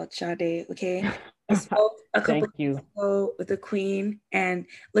gold, Sade, okay? I spoke a couple of days ago with the queen, and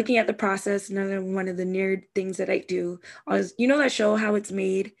looking at the process, another one of the nerd things that I do is, that show How It's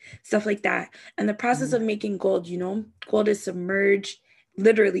Made, stuff like that. And the process of making gold, gold is submerged,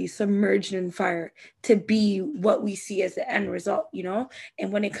 literally submerged in fire to be what we see as the end result, you know?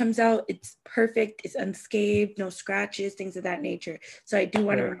 And when it comes out, it's perfect, it's unscathed, no scratches, things of that nature. So I do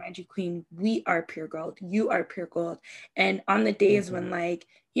want to remind you, Queen, we are pure gold. You are pure gold. And on the days when, like,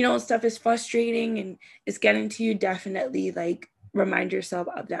 you know, stuff is frustrating and it's getting to you, definitely like remind yourself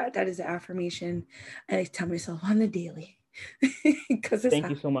of that. That is an affirmation I tell myself on the daily. Because Thank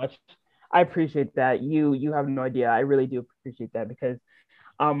you so much. I appreciate that. You have no idea. I really do appreciate that because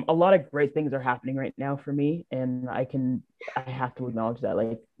a lot of great things are happening right now for me, and I have to acknowledge that.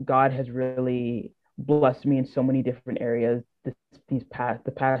 Like God has really blessed me in so many different areas. The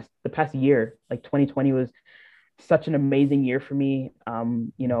past year, like 2020 was such an amazing year for me.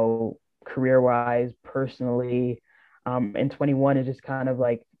 You know, career wise, personally, and 21 is just kind of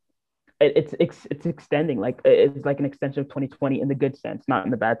like it's extending, like it's like an extension of 2020 in the good sense, not in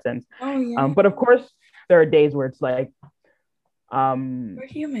the bad sense. Oh yeah. But of course, there are days where it's like, we're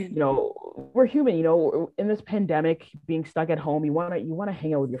human. you know, we're human. You know, in this pandemic, being stuck at home, you want to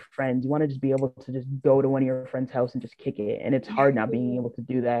hang out with your friends. You want to just be able to just go to one of your friends' house and just kick it. And it's hard not being able to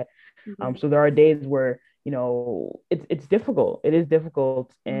do that. So there are days where, you know, it's difficult. It is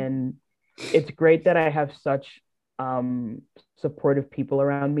difficult, and it's great that I have such supportive people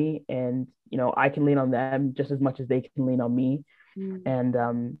around me, and you know I can lean on them just as much as they can lean on me.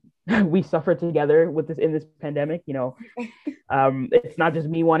 And we suffer together with this in this pandemic. You know, it's not just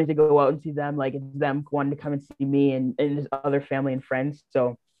me wanting to go out and see them, like it's them wanting to come and see me, and his other family and friends.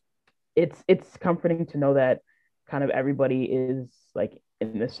 So it's comforting to know that kind of everybody is like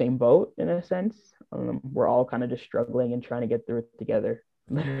in the same boat in a sense. We're all kind of just struggling and trying to get through it together,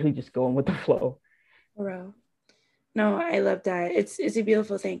 literally just going with the flow. Bro. No, I love that. It's a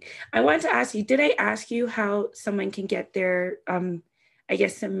beautiful thing. I wanted to ask you, did I ask you how someone can get their I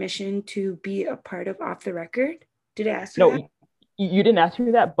guess submission to be a part of Off the Record? Did I ask you No, that? you didn't ask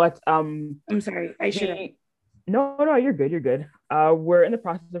me that, but I'm sorry, I should have. no, you're good. You're good. We're in the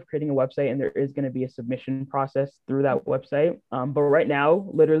process of creating a website, and there is going to be a submission process through that website. But right now,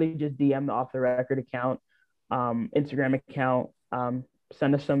 literally just DM the Off the Record account, Instagram account,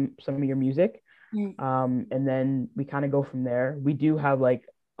 send us some of your music, and then we kind of go from there. We do have like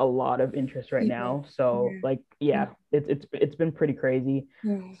a lot of interest right now, so like it's been pretty crazy.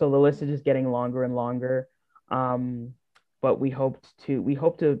 So the list is just getting longer and longer. But we hope to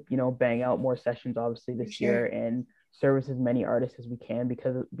you know bang out more sessions obviously this year and service as many artists as we can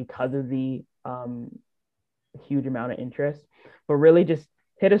because of the huge amount of interest. But really just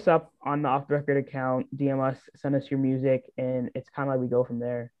hit us up on the Off the Record account, DM us, send us your music, and it's kind of like we go from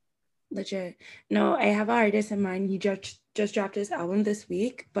there. Legit. No, I have an artist in mind. He just dropped his album this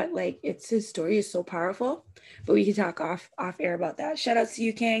week, but like his story is so powerful. But we can talk off air about that. Shout out to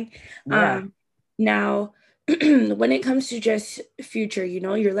you, King. Yeah. Now when it comes to just future, you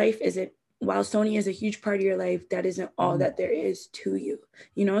know, your life isn't, while Sony is a huge part of your life, that isn't all that there is to you,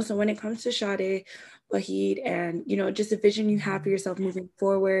 you know? So when it comes to Sade, Wahid, and, you know, just a vision you have for yourself moving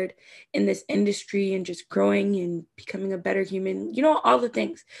forward in this industry and just growing and becoming a better human, you know, all the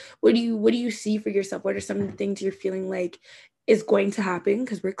things, what do you see for yourself? What are some of the things you're feeling like is going to happen,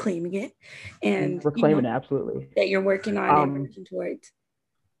 because we're claiming it, and we're claiming it, absolutely, that you're working on and working towards?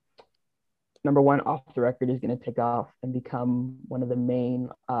 Number one, Off the Record is going to take off and become one of the main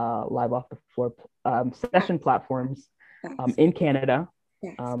live off the floor session platforms in Canada.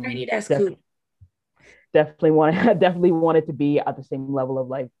 I need definitely want it to be at the same level of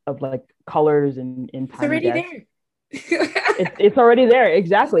like colors and in It's already there. It's already there.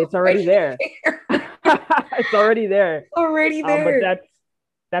 Exactly, it's already there. It's already there. Already there. But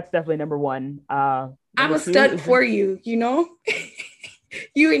that's definitely number one. I'm a stud for you. You know,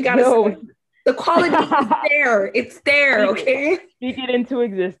 you ain't got to. The quality is there. It's there, okay? Speak it into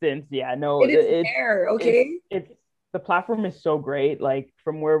existence. Yeah, no, it's there, okay? It's the platform is so great. Like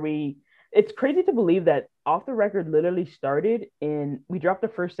from where it's crazy to believe that Off the Record literally started we dropped the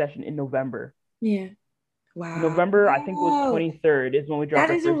first session in November. Yeah. Wow. November, I think it was 23rd is when we dropped.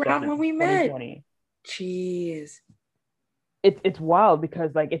 That is around when we met. Jeez. It's wild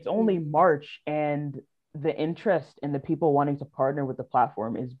because like it's only March and the interest and the people wanting to partner with the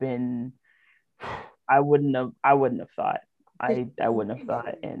platform has been, I wouldn't have thought. I wouldn't have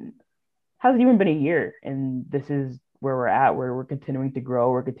thought. And hasn't even been a year. And this is where we're at, where we're continuing to grow.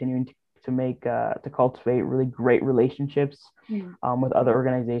 We're continuing to make, to cultivate really great relationships with other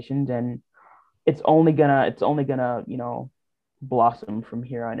organizations. And it's only gonna, you know, blossom from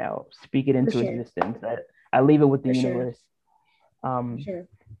here on out. Speak it into existence. I leave it with the universe.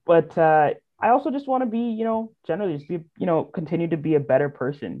 But I also just want to be, you know, generally just be, you know, continue to be a better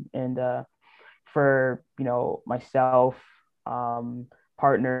person. And for, you know, myself,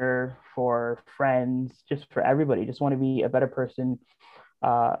 partner, for friends, just for everybody. Just want to be a better person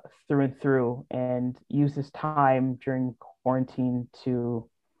through and through, and use this time during quarantine to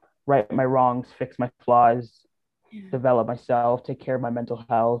right my wrongs, fix my flaws, Yeah. develop myself, take care of my mental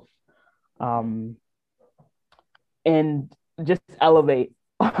health, um, and just elevate.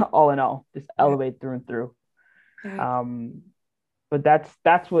 All in all, just Yeah. elevate through and through. Facts. Um, but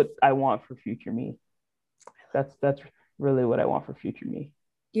that's what I want for future me. That's really what I want for future me.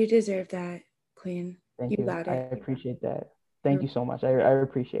 You deserve that, Queen. Thank You you. got I it. appreciate that. For, Thank you so much. I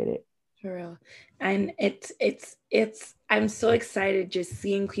appreciate it. for real. And it's I'm so excited just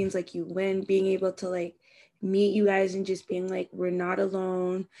seeing queens like you win, being able to like meet you guys and just being like, we're not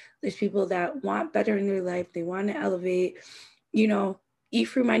alone. There's people that want better in their life. They want to elevate, you know, eat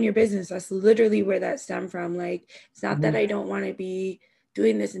fruit, mind your business. That's literally where that stemmed from. Like, it's not that Mhm. I don't want to be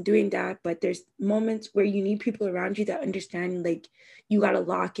doing this and doing that, but there's moments where you need people around you that understand, like, you got to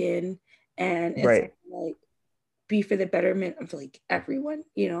lock in and it's Right. like be for the betterment of like everyone,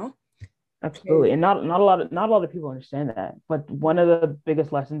 you know? Absolutely. And not a lot of people understand that. But one of the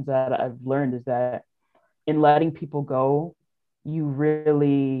biggest lessons that I've learned is that in letting people go, you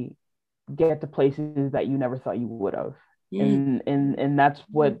really get to places that you never thought you would have. Mm. And that's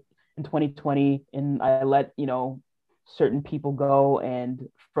what in 2020, and I let, certain people go, and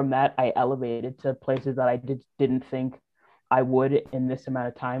from that I elevated to places that I didn't think I would in this amount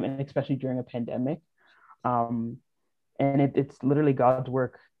of time, and especially during a pandemic. Um, and it's literally God's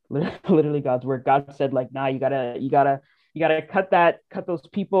work. Literally God's work. God said, like, nah, you gotta cut those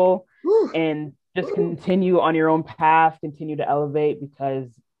people Whew. and just Whew. continue on your own path, continue to elevate,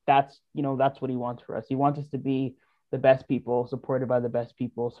 because that's what he wants for us. He wants us to be the best people, supported by the best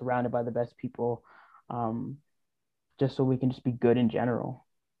people, surrounded by the best people, um, just so we can just be good in general.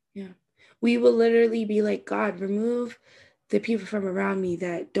 Yeah. We will literally be like, God, remove the people from around me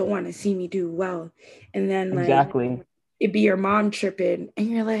that don't want to see me do well. And then like Exactly. it'd be your mom tripping and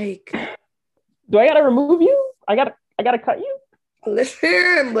you're like, Do I gotta remove you? I gotta cut you?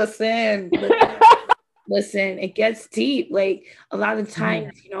 listen, it gets deep. Like a lot of Mhm.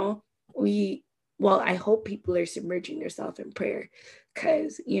 times, well, I hope people are submerging themselves in prayer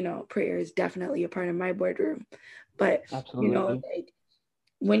because, prayer is definitely a part of my boardroom. But, Absolutely. like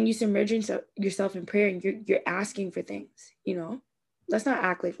when you submerge yourself in prayer and you're asking for things, let's not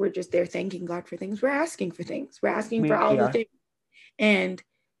act like we're just there thanking God for things. We're asking for things. We're asking for all We the are. things. And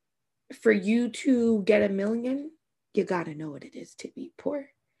for you to get 1 million, you got to know what it is to be poor.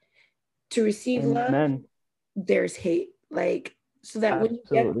 To receive love, Amen. there's hate. Like, so that when you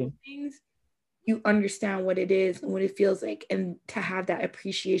get those Absolutely. things, you understand what it is and what it feels like, and to have that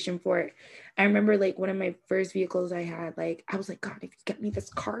appreciation for it. I remember like one of my first vehicles I had, like, I was like, God, if you get me this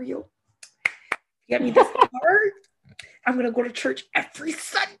car, get me this car, I'm gonna go to church every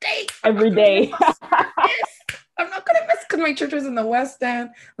Sunday. I'm not Every gonna miss day. a service. I'm not gonna miss, because my church was in the West End.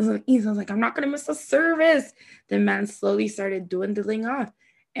 I was in the East. I was like, I'm not gonna miss a service. The man slowly started dwindling off,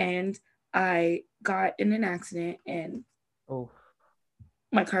 and I got in an accident, and Oh,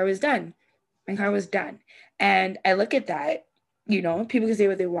 my car was done. My car was done, and I look at that. People can say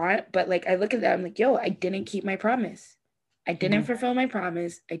what they want, but like I look at that, I'm like, yo, I didn't keep my promise. I didn't mhm. fulfill my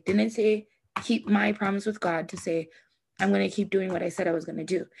promise. I didn't say keep my promise with God to say I'm going to keep doing what I said I was going to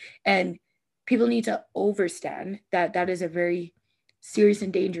do. And people need to understand that that is a very serious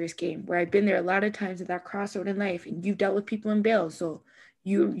and dangerous game, where I've been there a lot of times at that crossroad in life, and you've dealt with people in bail. So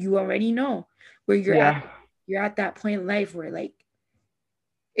you already know where you're at. Yeah. You're at that point in life where like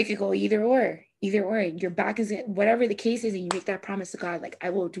it could go either or. Your back is in, whatever the case is, and you make that promise to God, like,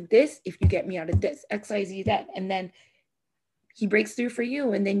 I will do this if you get me out of this, XYZ, that. And then he breaks through for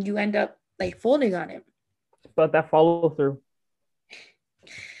you, and then you end up like folding on him. But that follow through.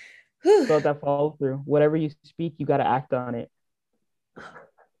 Whew. But that follow through. Whatever you speak, you gotta act on it.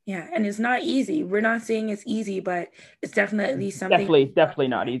 Yeah, and it's not easy. We're not saying it's easy, but it's definitely something. Definitely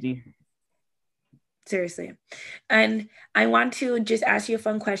not easy. Seriously. And I want to just ask you a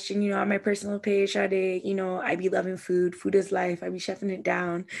fun question. On my personal page, Sade, I be loving food. Food is life. I be chefing it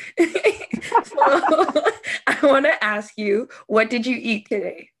down. So I want to ask you, what did you eat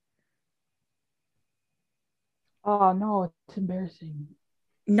today? Oh no, it's embarrassing.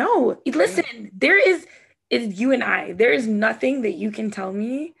 No, listen, is you and I. There is nothing that you can tell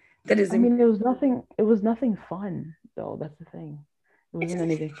me that is I mean, it was nothing fun though. That's the thing. It wasn't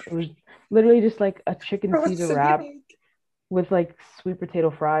anything. It was literally just like a chicken Caesar wrap impossible. with like sweet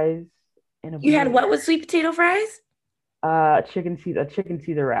potato fries and a You had beer. what with sweet potato fries? A chicken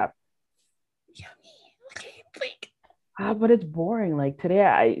Caesar wrap. Yummy. Okay, like But it's boring. Like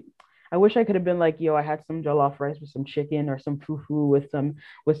today, I wish I could have been like, yo, I had some jollof rice with some chicken or some fufu with some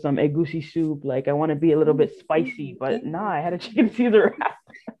egusi soup. Like I want to be a little bit spicy, but nah, I had a chicken Caesar wrap.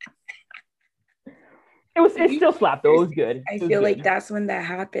 It still slapped though. It was good. I It was feel like good. that's when that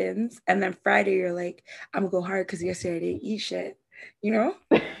happens. And then Friday, you're like, I'm gonna go hard because yesterday I didn't eat shit, you know?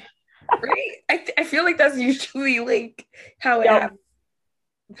 Right? I feel like that's usually like how it Yep, happens.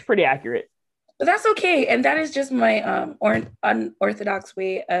 it's pretty accurate. But that's okay. And that is just my unorthodox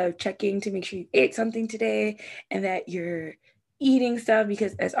way of checking to make sure you ate something today and that you're eating stuff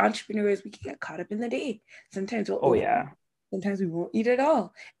because as entrepreneurs, we can get caught up in the day. Sometimes we'll Oh overeat, yeah, sometimes we won't eat at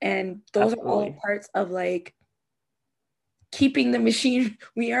all. And those are all absolutely. parts of like keeping the machine.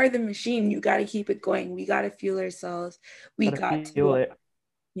 We are the machine. You got to keep it going. We got to fuel ourselves. We Gotta got feel to, it.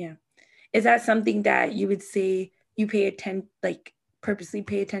 yeah. Is that something that you would say you pay attention, like purposely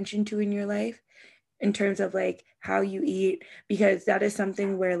pay attention to in your life in terms of like how you eat? Because that is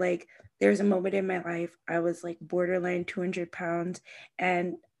something where like there's a moment in my life I was like borderline 200 pounds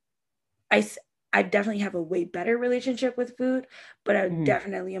and I, I definitely have a way better relationship with food, but I'm Mhm.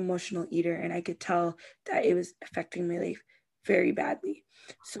 definitely an emotional eater and I could tell that it was affecting my life very badly.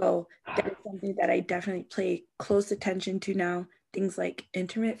 So that is something that I definitely pay close attention to now. Things like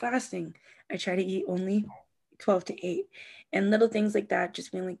intermittent fasting. I try to eat only 12 to 8. And little things like that,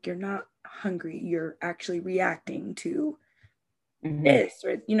 just being like, you're not hungry, you're actually reacting to Mhm. this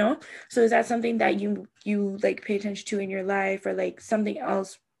or so is that something that you like pay attention to in your life or like something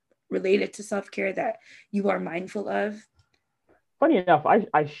else related to self-care that you are mindful of? Funny enough,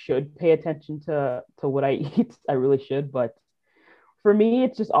 I should pay attention to what I eat. I really should, but for me,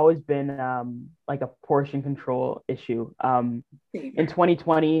 it's just always been like a portion control issue. Same. In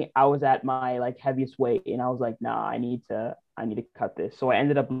 2020, I was at my like heaviest weight, and I was like, nah, I need to cut this. So I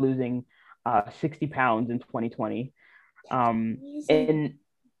ended up losing 60 pounds in 2020. Um, Amazing. and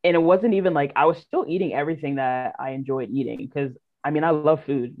and it wasn't even like I was still eating everything that I enjoyed eating because I mean I love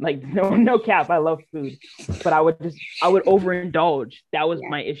food. Like no cap, I love food. But I would overindulge. That was Yeah.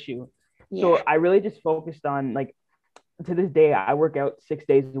 my issue. Yeah. So I really just focused on like to this day I work out 6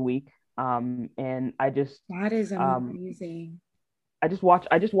 days a week. And That is um amazing. I just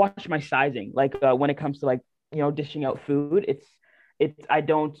watch my sizing. Like when it comes to like, you know, dishing out food, it's I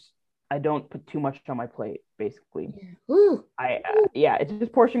don't put too much on my plate basically. Yeah. Ooh. Ooh. Yeah, it's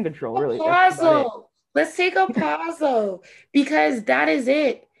just portion control, A really. That's pause about it. though. Let's take a pause though, because that is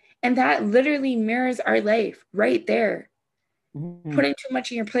it. And that literally mirrors our life right there. Mhm. Putting too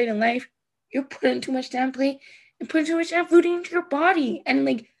much in your plate in life, you're putting too much damn plate and putting too much damn food into your body. And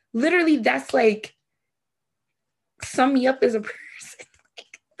like literally that's like sum me up as a person.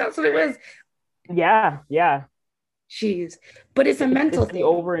 That's what it was. Yeah, yeah. Jeez. But it's a mental It's the thing.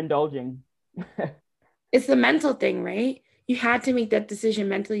 overindulging. It's the mental thing, right? You had to make that decision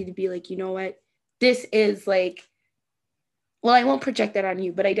mentally to be like, you know what? This is like, well, I won't project that on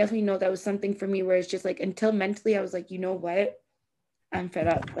you, but I definitely know that was something for me where it's just like until mentally I was like, you know what? I'm fed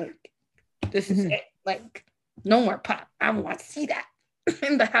up. Like, this is Mhm. it. Like, no more pop. I don't want to see that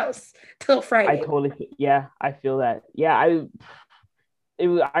in the house till I Friday. yeah, I feel that. Yeah,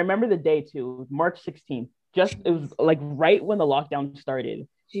 I remember the day too. It was March 16th. Just it was like right when the lockdown started.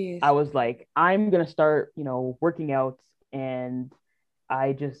 I Jeez. was like, I'm gonna start, you know, working out, and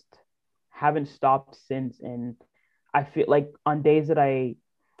I just haven't stopped since. And I feel like on days that I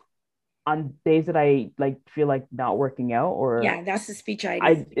like feel like not working out or Yeah, that's the speech I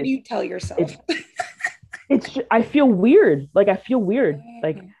need. I You tell yourself. it's I feel weird. Like I feel weird.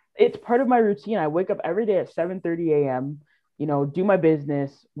 Like it's part of my routine. I wake up every day at 7:30 a.m., you know, do my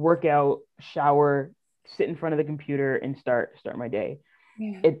business, work out, shower, sit in front of the computer and start my day.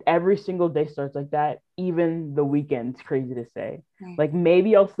 Yeah. It every single day starts like that, even the weekends, crazy to say. Yeah. Like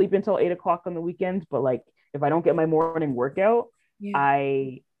maybe I'll sleep until 8 o'clock on the weekends, but like if I don't get my morning workout, Yeah.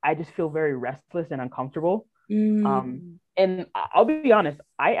 I just feel very restless and uncomfortable. Mm. And I'll be honest,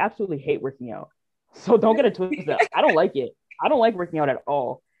 I absolutely hate working out. So don't get it twisted. I don't like it. I don't like working out at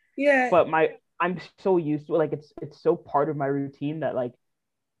all. Yeah. But I'm so used to it. Like it's so part of my routine that like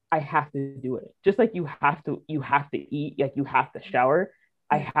I have to do it. Just like you have to eat, like you have to shower.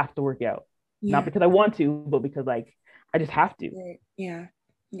 I Yeah. have to work out. Not Yeah. because I want to, but because like I just have to. Right. Yeah.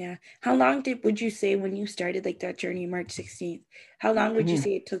 Yeah. How long did would you say when you started like that journey March 16th? How long would you Mhm.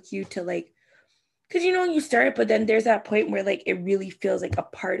 say it took you to like because you start, but then there's that point where like it really feels like a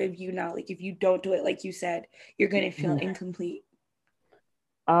part of you now. Like if you don't do it, like you said, you're gonna feel Mhm. incomplete.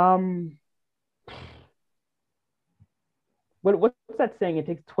 Um, what's that saying? It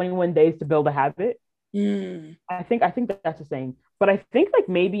takes 21 days to build a habit. Mm. I think that's the saying. But I think like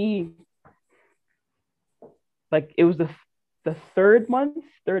maybe like it was the the third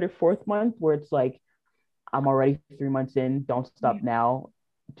or fourth month, where it's like I'm already 3 months in. Don't Yeah. stop now.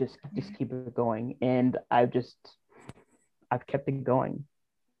 Just keep it going. And I've kept it going.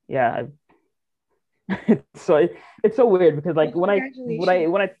 Yeah. So it's so weird because Well, like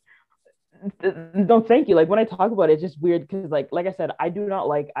congratulations. when I don't thank you. Like when I talk about it, it's just weird because like I said, I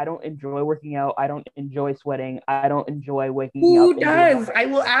don't enjoy working out. I don't enjoy sweating. I don't enjoy waking up Who and doing all does? that. I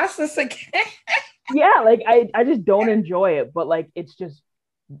will ask this again. Yeah, like I just don't enjoy it, but like it's just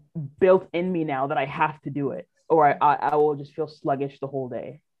built in me now that I have to do it, or I will just feel sluggish the whole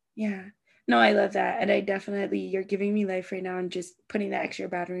day. Yeah. No, I love that. And I definitely, you're giving me life right now and just putting that extra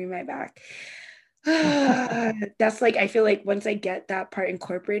battery in my back. That's like, I feel like once I get that part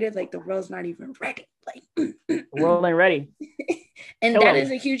incorporated, like the world's not even ready. Like, The world ain't ready. and Kill that is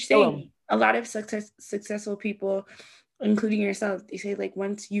them. a huge Kill them. thing. A lot of successful people, including yourself, they say like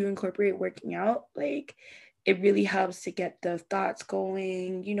once you incorporate working out, like it really helps to get the thoughts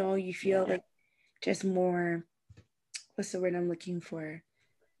going. You feel Yeah. like just more, what's the word I'm looking for?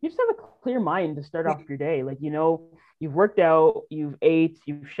 You just have a clear mind to start Yeah. off your day. Like, you've worked out, you've ate,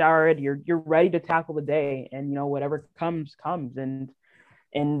 you've showered, you're ready to tackle the day. And whatever comes, comes. And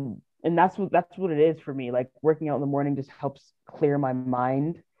that's what it is for me. Like working out in the morning just helps clear my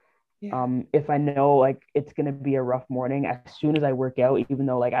mind. Yeah. If I know like it's gonna be a rough morning, as soon as I work out, even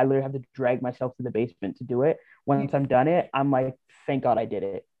though like I literally have to drag myself to the basement to do it, Yeah. once I'm done it, I'm like, thank God I did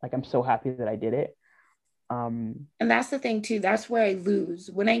it. Like I'm so happy that I did it. And that's the thing too. That's where I lose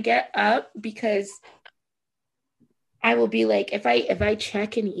when I get up because I will be like, if I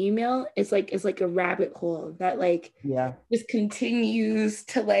check an email, it's like a rabbit hole that like Yeah. just continues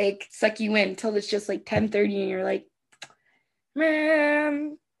to like suck you in until it's just like 10:30 and you're like,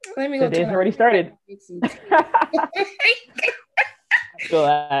 man, let me The go to day's my already room started. and make some tea. I feel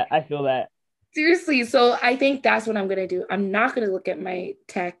that. I feel that. Seriously. So I think that's what I'm gonna do. I'm not gonna look at my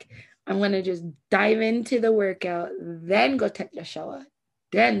tech. I'm gonna just dive into the workout, then go take the shower,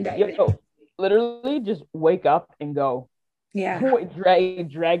 then dive in. Yo, literally just wake up and go. Yeah,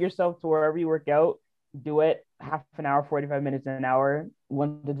 drag yourself to wherever you work out, do it half an hour, 45 minutes, an hour.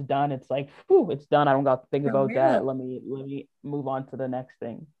 Once it's done, it's like, whew, it's done. I don't got to think for about real. that. Let me move on to the next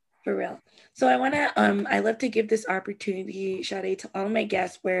thing. For real. So I love to give this opportunity, Sade, to all my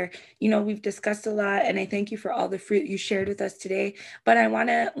guests where, we've discussed a lot and I thank you for all the fruit you shared with us today. But I want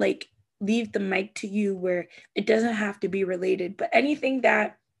to like leave the mic to you where it doesn't have to be related, but anything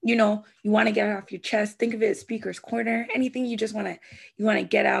that, you want to get off your chest, think of it as speaker's corner, anything you want to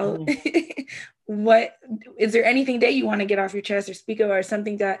get out. Mhm. What is there anything that you want to get off your chest or speak of or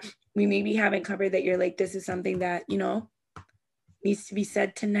something that we maybe haven't covered that you're like, this is something that, needs to be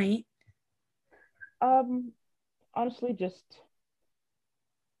said tonight? Um, Honestly, just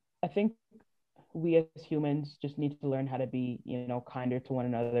I think we as humans just need to learn how to be, kinder to one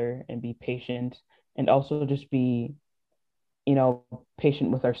another and be patient and also just be, you know,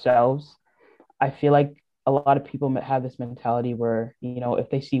 patient with ourselves. I feel like a lot of people have this mentality where, if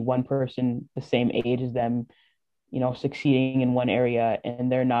they see one person the same age as them, succeeding in one area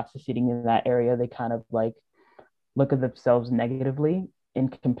and they're not succeeding in that area, they kind of like look at themselves negatively in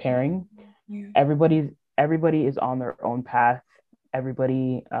comparing. Yeah. Everybody is on their own path.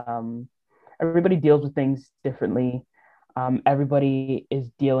 Everybody everybody deals with things differently. Everybody is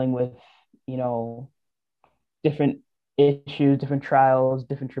dealing with, you know, different issues, different trials,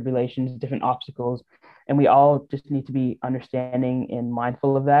 different tribulations, different obstacles, and we all just need to be understanding and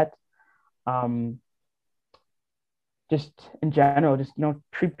mindful of that. Um, just in general, just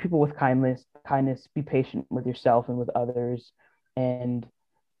treat people with kindness, be patient with yourself and with others, and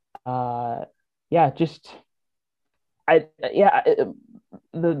uh, yeah, just I yeah,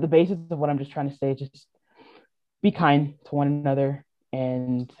 the basis of what I'm just trying to say, just be kind to one another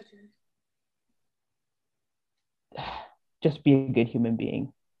and just be a good human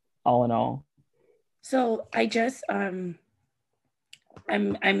being, all in all. So I just I'm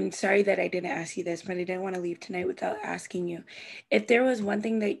sorry that I didn't ask you this, but I didn't want to leave tonight without asking you. If there was one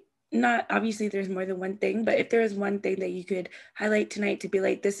thing that not obviously there's more than one thing, but if there was one thing that you could highlight tonight to be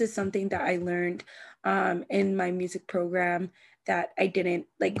like, this is something that I learned in my music program that I didn't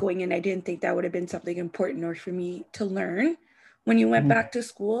like going in, I didn't think that would have been something important or for me to learn when you went Mhm. back to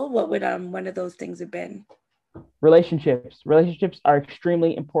school, what would one of those things have been? Relationships are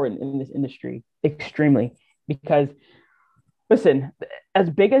extremely important in this industry, extremely, because listen, as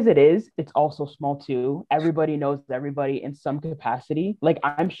big as it is, it's also small too. Everybody knows everybody in some capacity. Like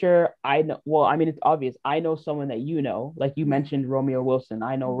I'm sure I know, well, I mean, it's obvious. I know someone that like you mentioned Romeo Wilson.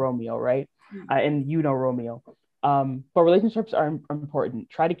 I know Romeo, right? And you know Romeo. But relationships are important.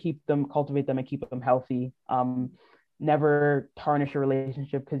 Try to keep them, cultivate them, and keep them healthy. never tarnish a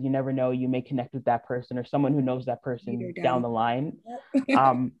relationship because you never know, you may connect with that person or someone who knows that Later person down down. the line. Yep.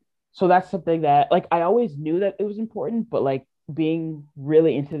 Um, so that's something that like I always knew that it was important, but like being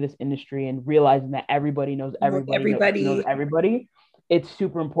really into this industry and realizing that everybody knows Know knows everybody. everybody, it's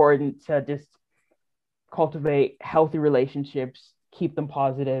super important to just cultivate healthy relationships, keep them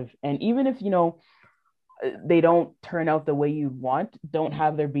positive, and even if they don't turn out the way you want, don't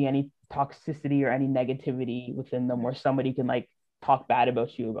have there be any toxicity or any negativity within them where somebody can like talk bad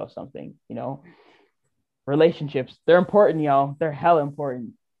about you about something, Relationships, they're important, y'all. They're hell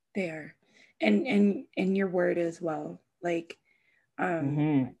important. There. And your word as well. Like, um,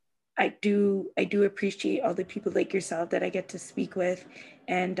 Mm-hmm. I do appreciate all the people like yourself that I get to speak with.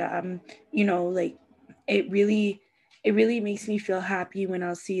 And like it really it really makes me feel happy when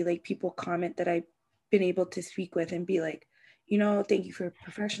I'll see like people comment that I've been able to speak with and be like, thank you for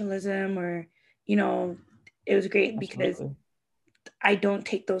professionalism, or, you know, it was great, because Absolutely. I don't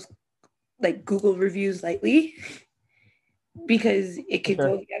take those like Google reviews lightly, because it For could go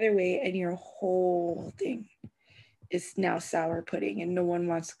sure. the other way and your whole thing is now sour pudding and no one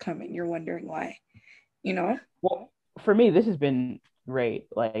wants to come and you're wondering why, you know? Well, for me, this has been great.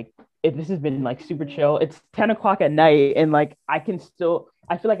 Like, this has been like super chill. It's 10 o'clock at night, and like I feel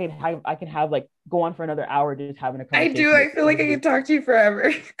like I can have like go on for another hour just having a I do. conversation with I feel like I you. could talk to you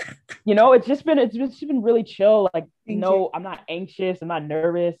forever. It's just been really chill. Like, Thank you. no, I'm not anxious. I'm not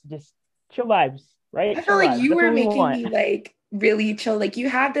nervous. Just chill vibes, right? I feel Chill like vibes. you That's were what we making want. me like really chill. Like you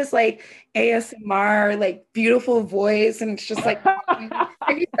have this like ASMR, like beautiful voice, and it's just like,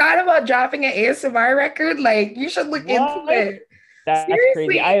 have you thought about dropping an ASMR record? Like you should look into What? it. That's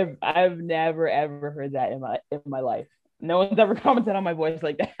crazy. I Seriously. have I've never ever heard that in my life. No one's ever commented on my voice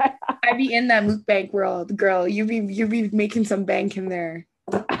like that. I be in that mukbang world, girl. You be making some bank in there.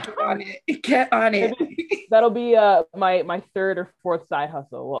 Get on it. Get on it. Maybe that'll be my third or fourth side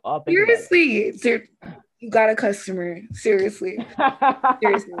hustle. Well, I'll think about Seriously. You got a customer. Seriously. it.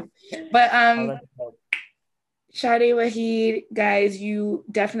 Seriously. But Oh, that's dope. Sade Wahid, guys, you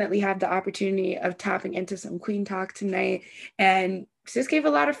definitely have the opportunity of tapping into some Queen Talk tonight. And sis gave a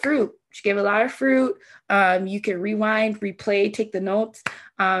lot of fruit. She gave a lot of fruit. You can rewind, replay, take the notes.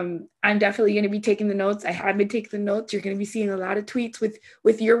 I'm definitely going to be taking the notes. I have been taking the notes. You're going to be seeing a lot of tweets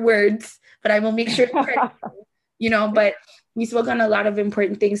with your words, but I will make sure to credit but we spoke on a lot of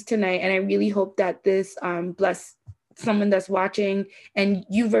important things tonight. And I really hope that this bless someone that's watching, and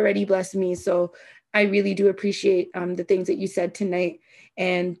you've already blessed me. So I really do appreciate the things that you said tonight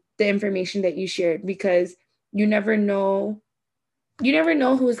and the information that you shared, because you never know. You never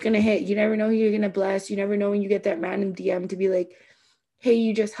know who's gonna hit. You never know who you're gonna bless. You never know when you get that random DM to be like, "Hey,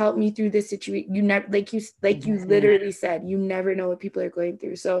 you just helped me through this situation." You never, like you Mhm. literally said, you never know what people are going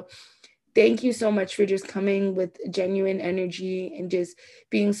through. So thank you so much for just coming with genuine energy and just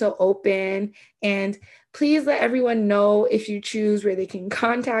being so open. And please let everyone know, if you choose, where they can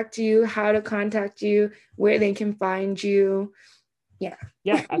contact you, how to contact you, where they can find you. Yeah.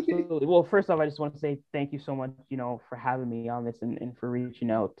 Yeah, absolutely. Well, first off, I just want to say thank you so much, for having me on this and for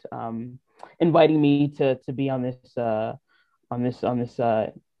reaching out, inviting me to be on this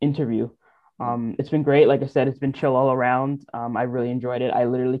interview. It's been great. Like I said, it's been chill all around. I really enjoyed it. I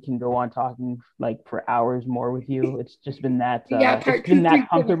literally can go on talking like for hours more with you. It's just been that Yeah, it's part been two, that three, four.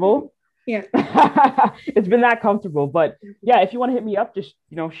 comfortable. Yeah. It's been that comfortable. But yeah, if you want to hit me up, just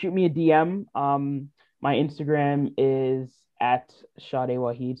shoot me a DM. My Instagram is at Shade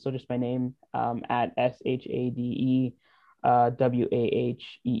Wahid, so just my name, at SHADE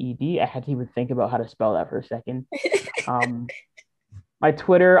WAHEED. I had to even think about how to spell that for a second. Um, my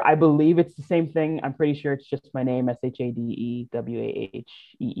Twitter, I believe it's the same thing. I'm pretty sure it's just my name, SHADEWAHEED.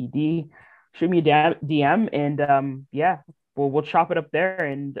 Shoot me a DM, and yeah, we'll chop it up there.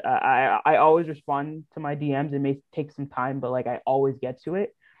 And I always respond to my DMs. It may take some time, but like I always get to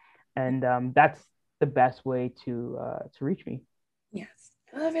it, and that's the best way to reach me. Yes.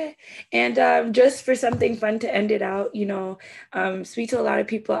 I love it. And just for something fun to end it out, speak to a lot of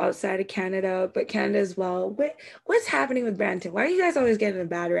people outside of Canada, but Canada as well. What's happening with Brampton? Why are you guys always getting a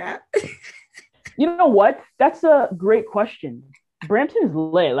bad rap? You know what? That's a great question. Brampton is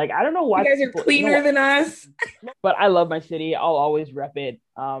lit. Like I don't know You why guys are people, cleaner than us. but I love my city. I'll always rep it.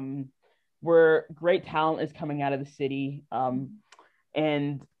 Where great talent is coming out of the city.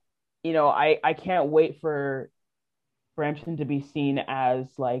 And I can't wait for Brampton to be seen as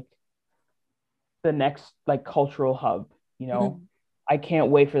like the next like cultural hub. You know, Mhm. I can't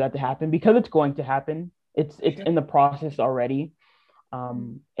wait for that to happen because it's going to happen. It's Sure. in the process already.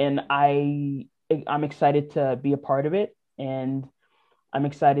 And I'm excited to be a part of it, and I'm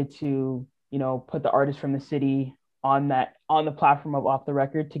excited to put the artists from the city on the platform of Off the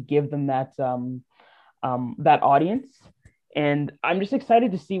Record to give them that audience. And I'm just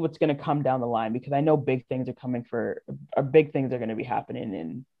excited to see what's going to come down the line, because I know big things are going to be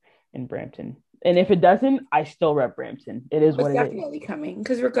happening in Brampton. And if it doesn't, I still rep Brampton. It is what it is. It's definitely coming,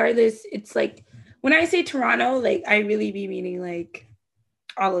 because regardless, it's like when I say Toronto, like I really be meaning like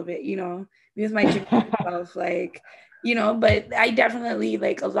all of it, with my stuff, like, but I definitely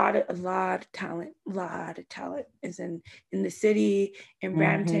like a lot of talent is in the city, in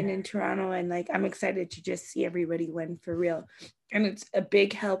Brampton, in Toronto, and like I'm excited to just see everybody win for real. And it's a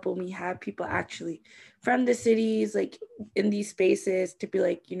big help when we have people actually from the cities, like in these spaces, to be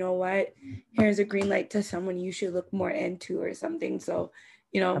like, you know what, here's a green light to someone you should look more into or something. So,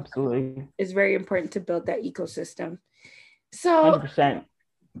 absolutely, it's very important to build that ecosystem. So 100%.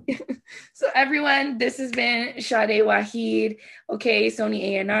 So everyone, this has been Sade Waheed,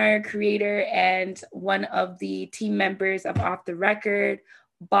 Sony A&R creator and one of the team members of Off the Record,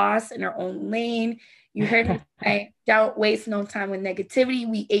 boss in our own lane. You heard me say, don't waste no time with negativity.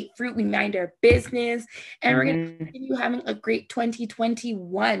 We ate fruit, we mind our business, and we're going to continue having a great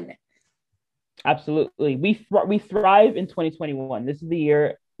 2021. Absolutely. We thrive in 2021. This is the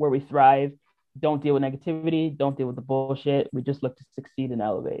year where we thrive. Don't deal with negativity. Don't deal with the bullshit. We just look to succeed and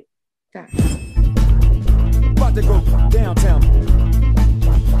elevate. About to go downtown.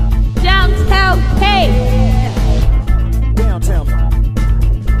 Downtown, hey! Downtown.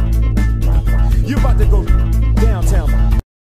 You about to go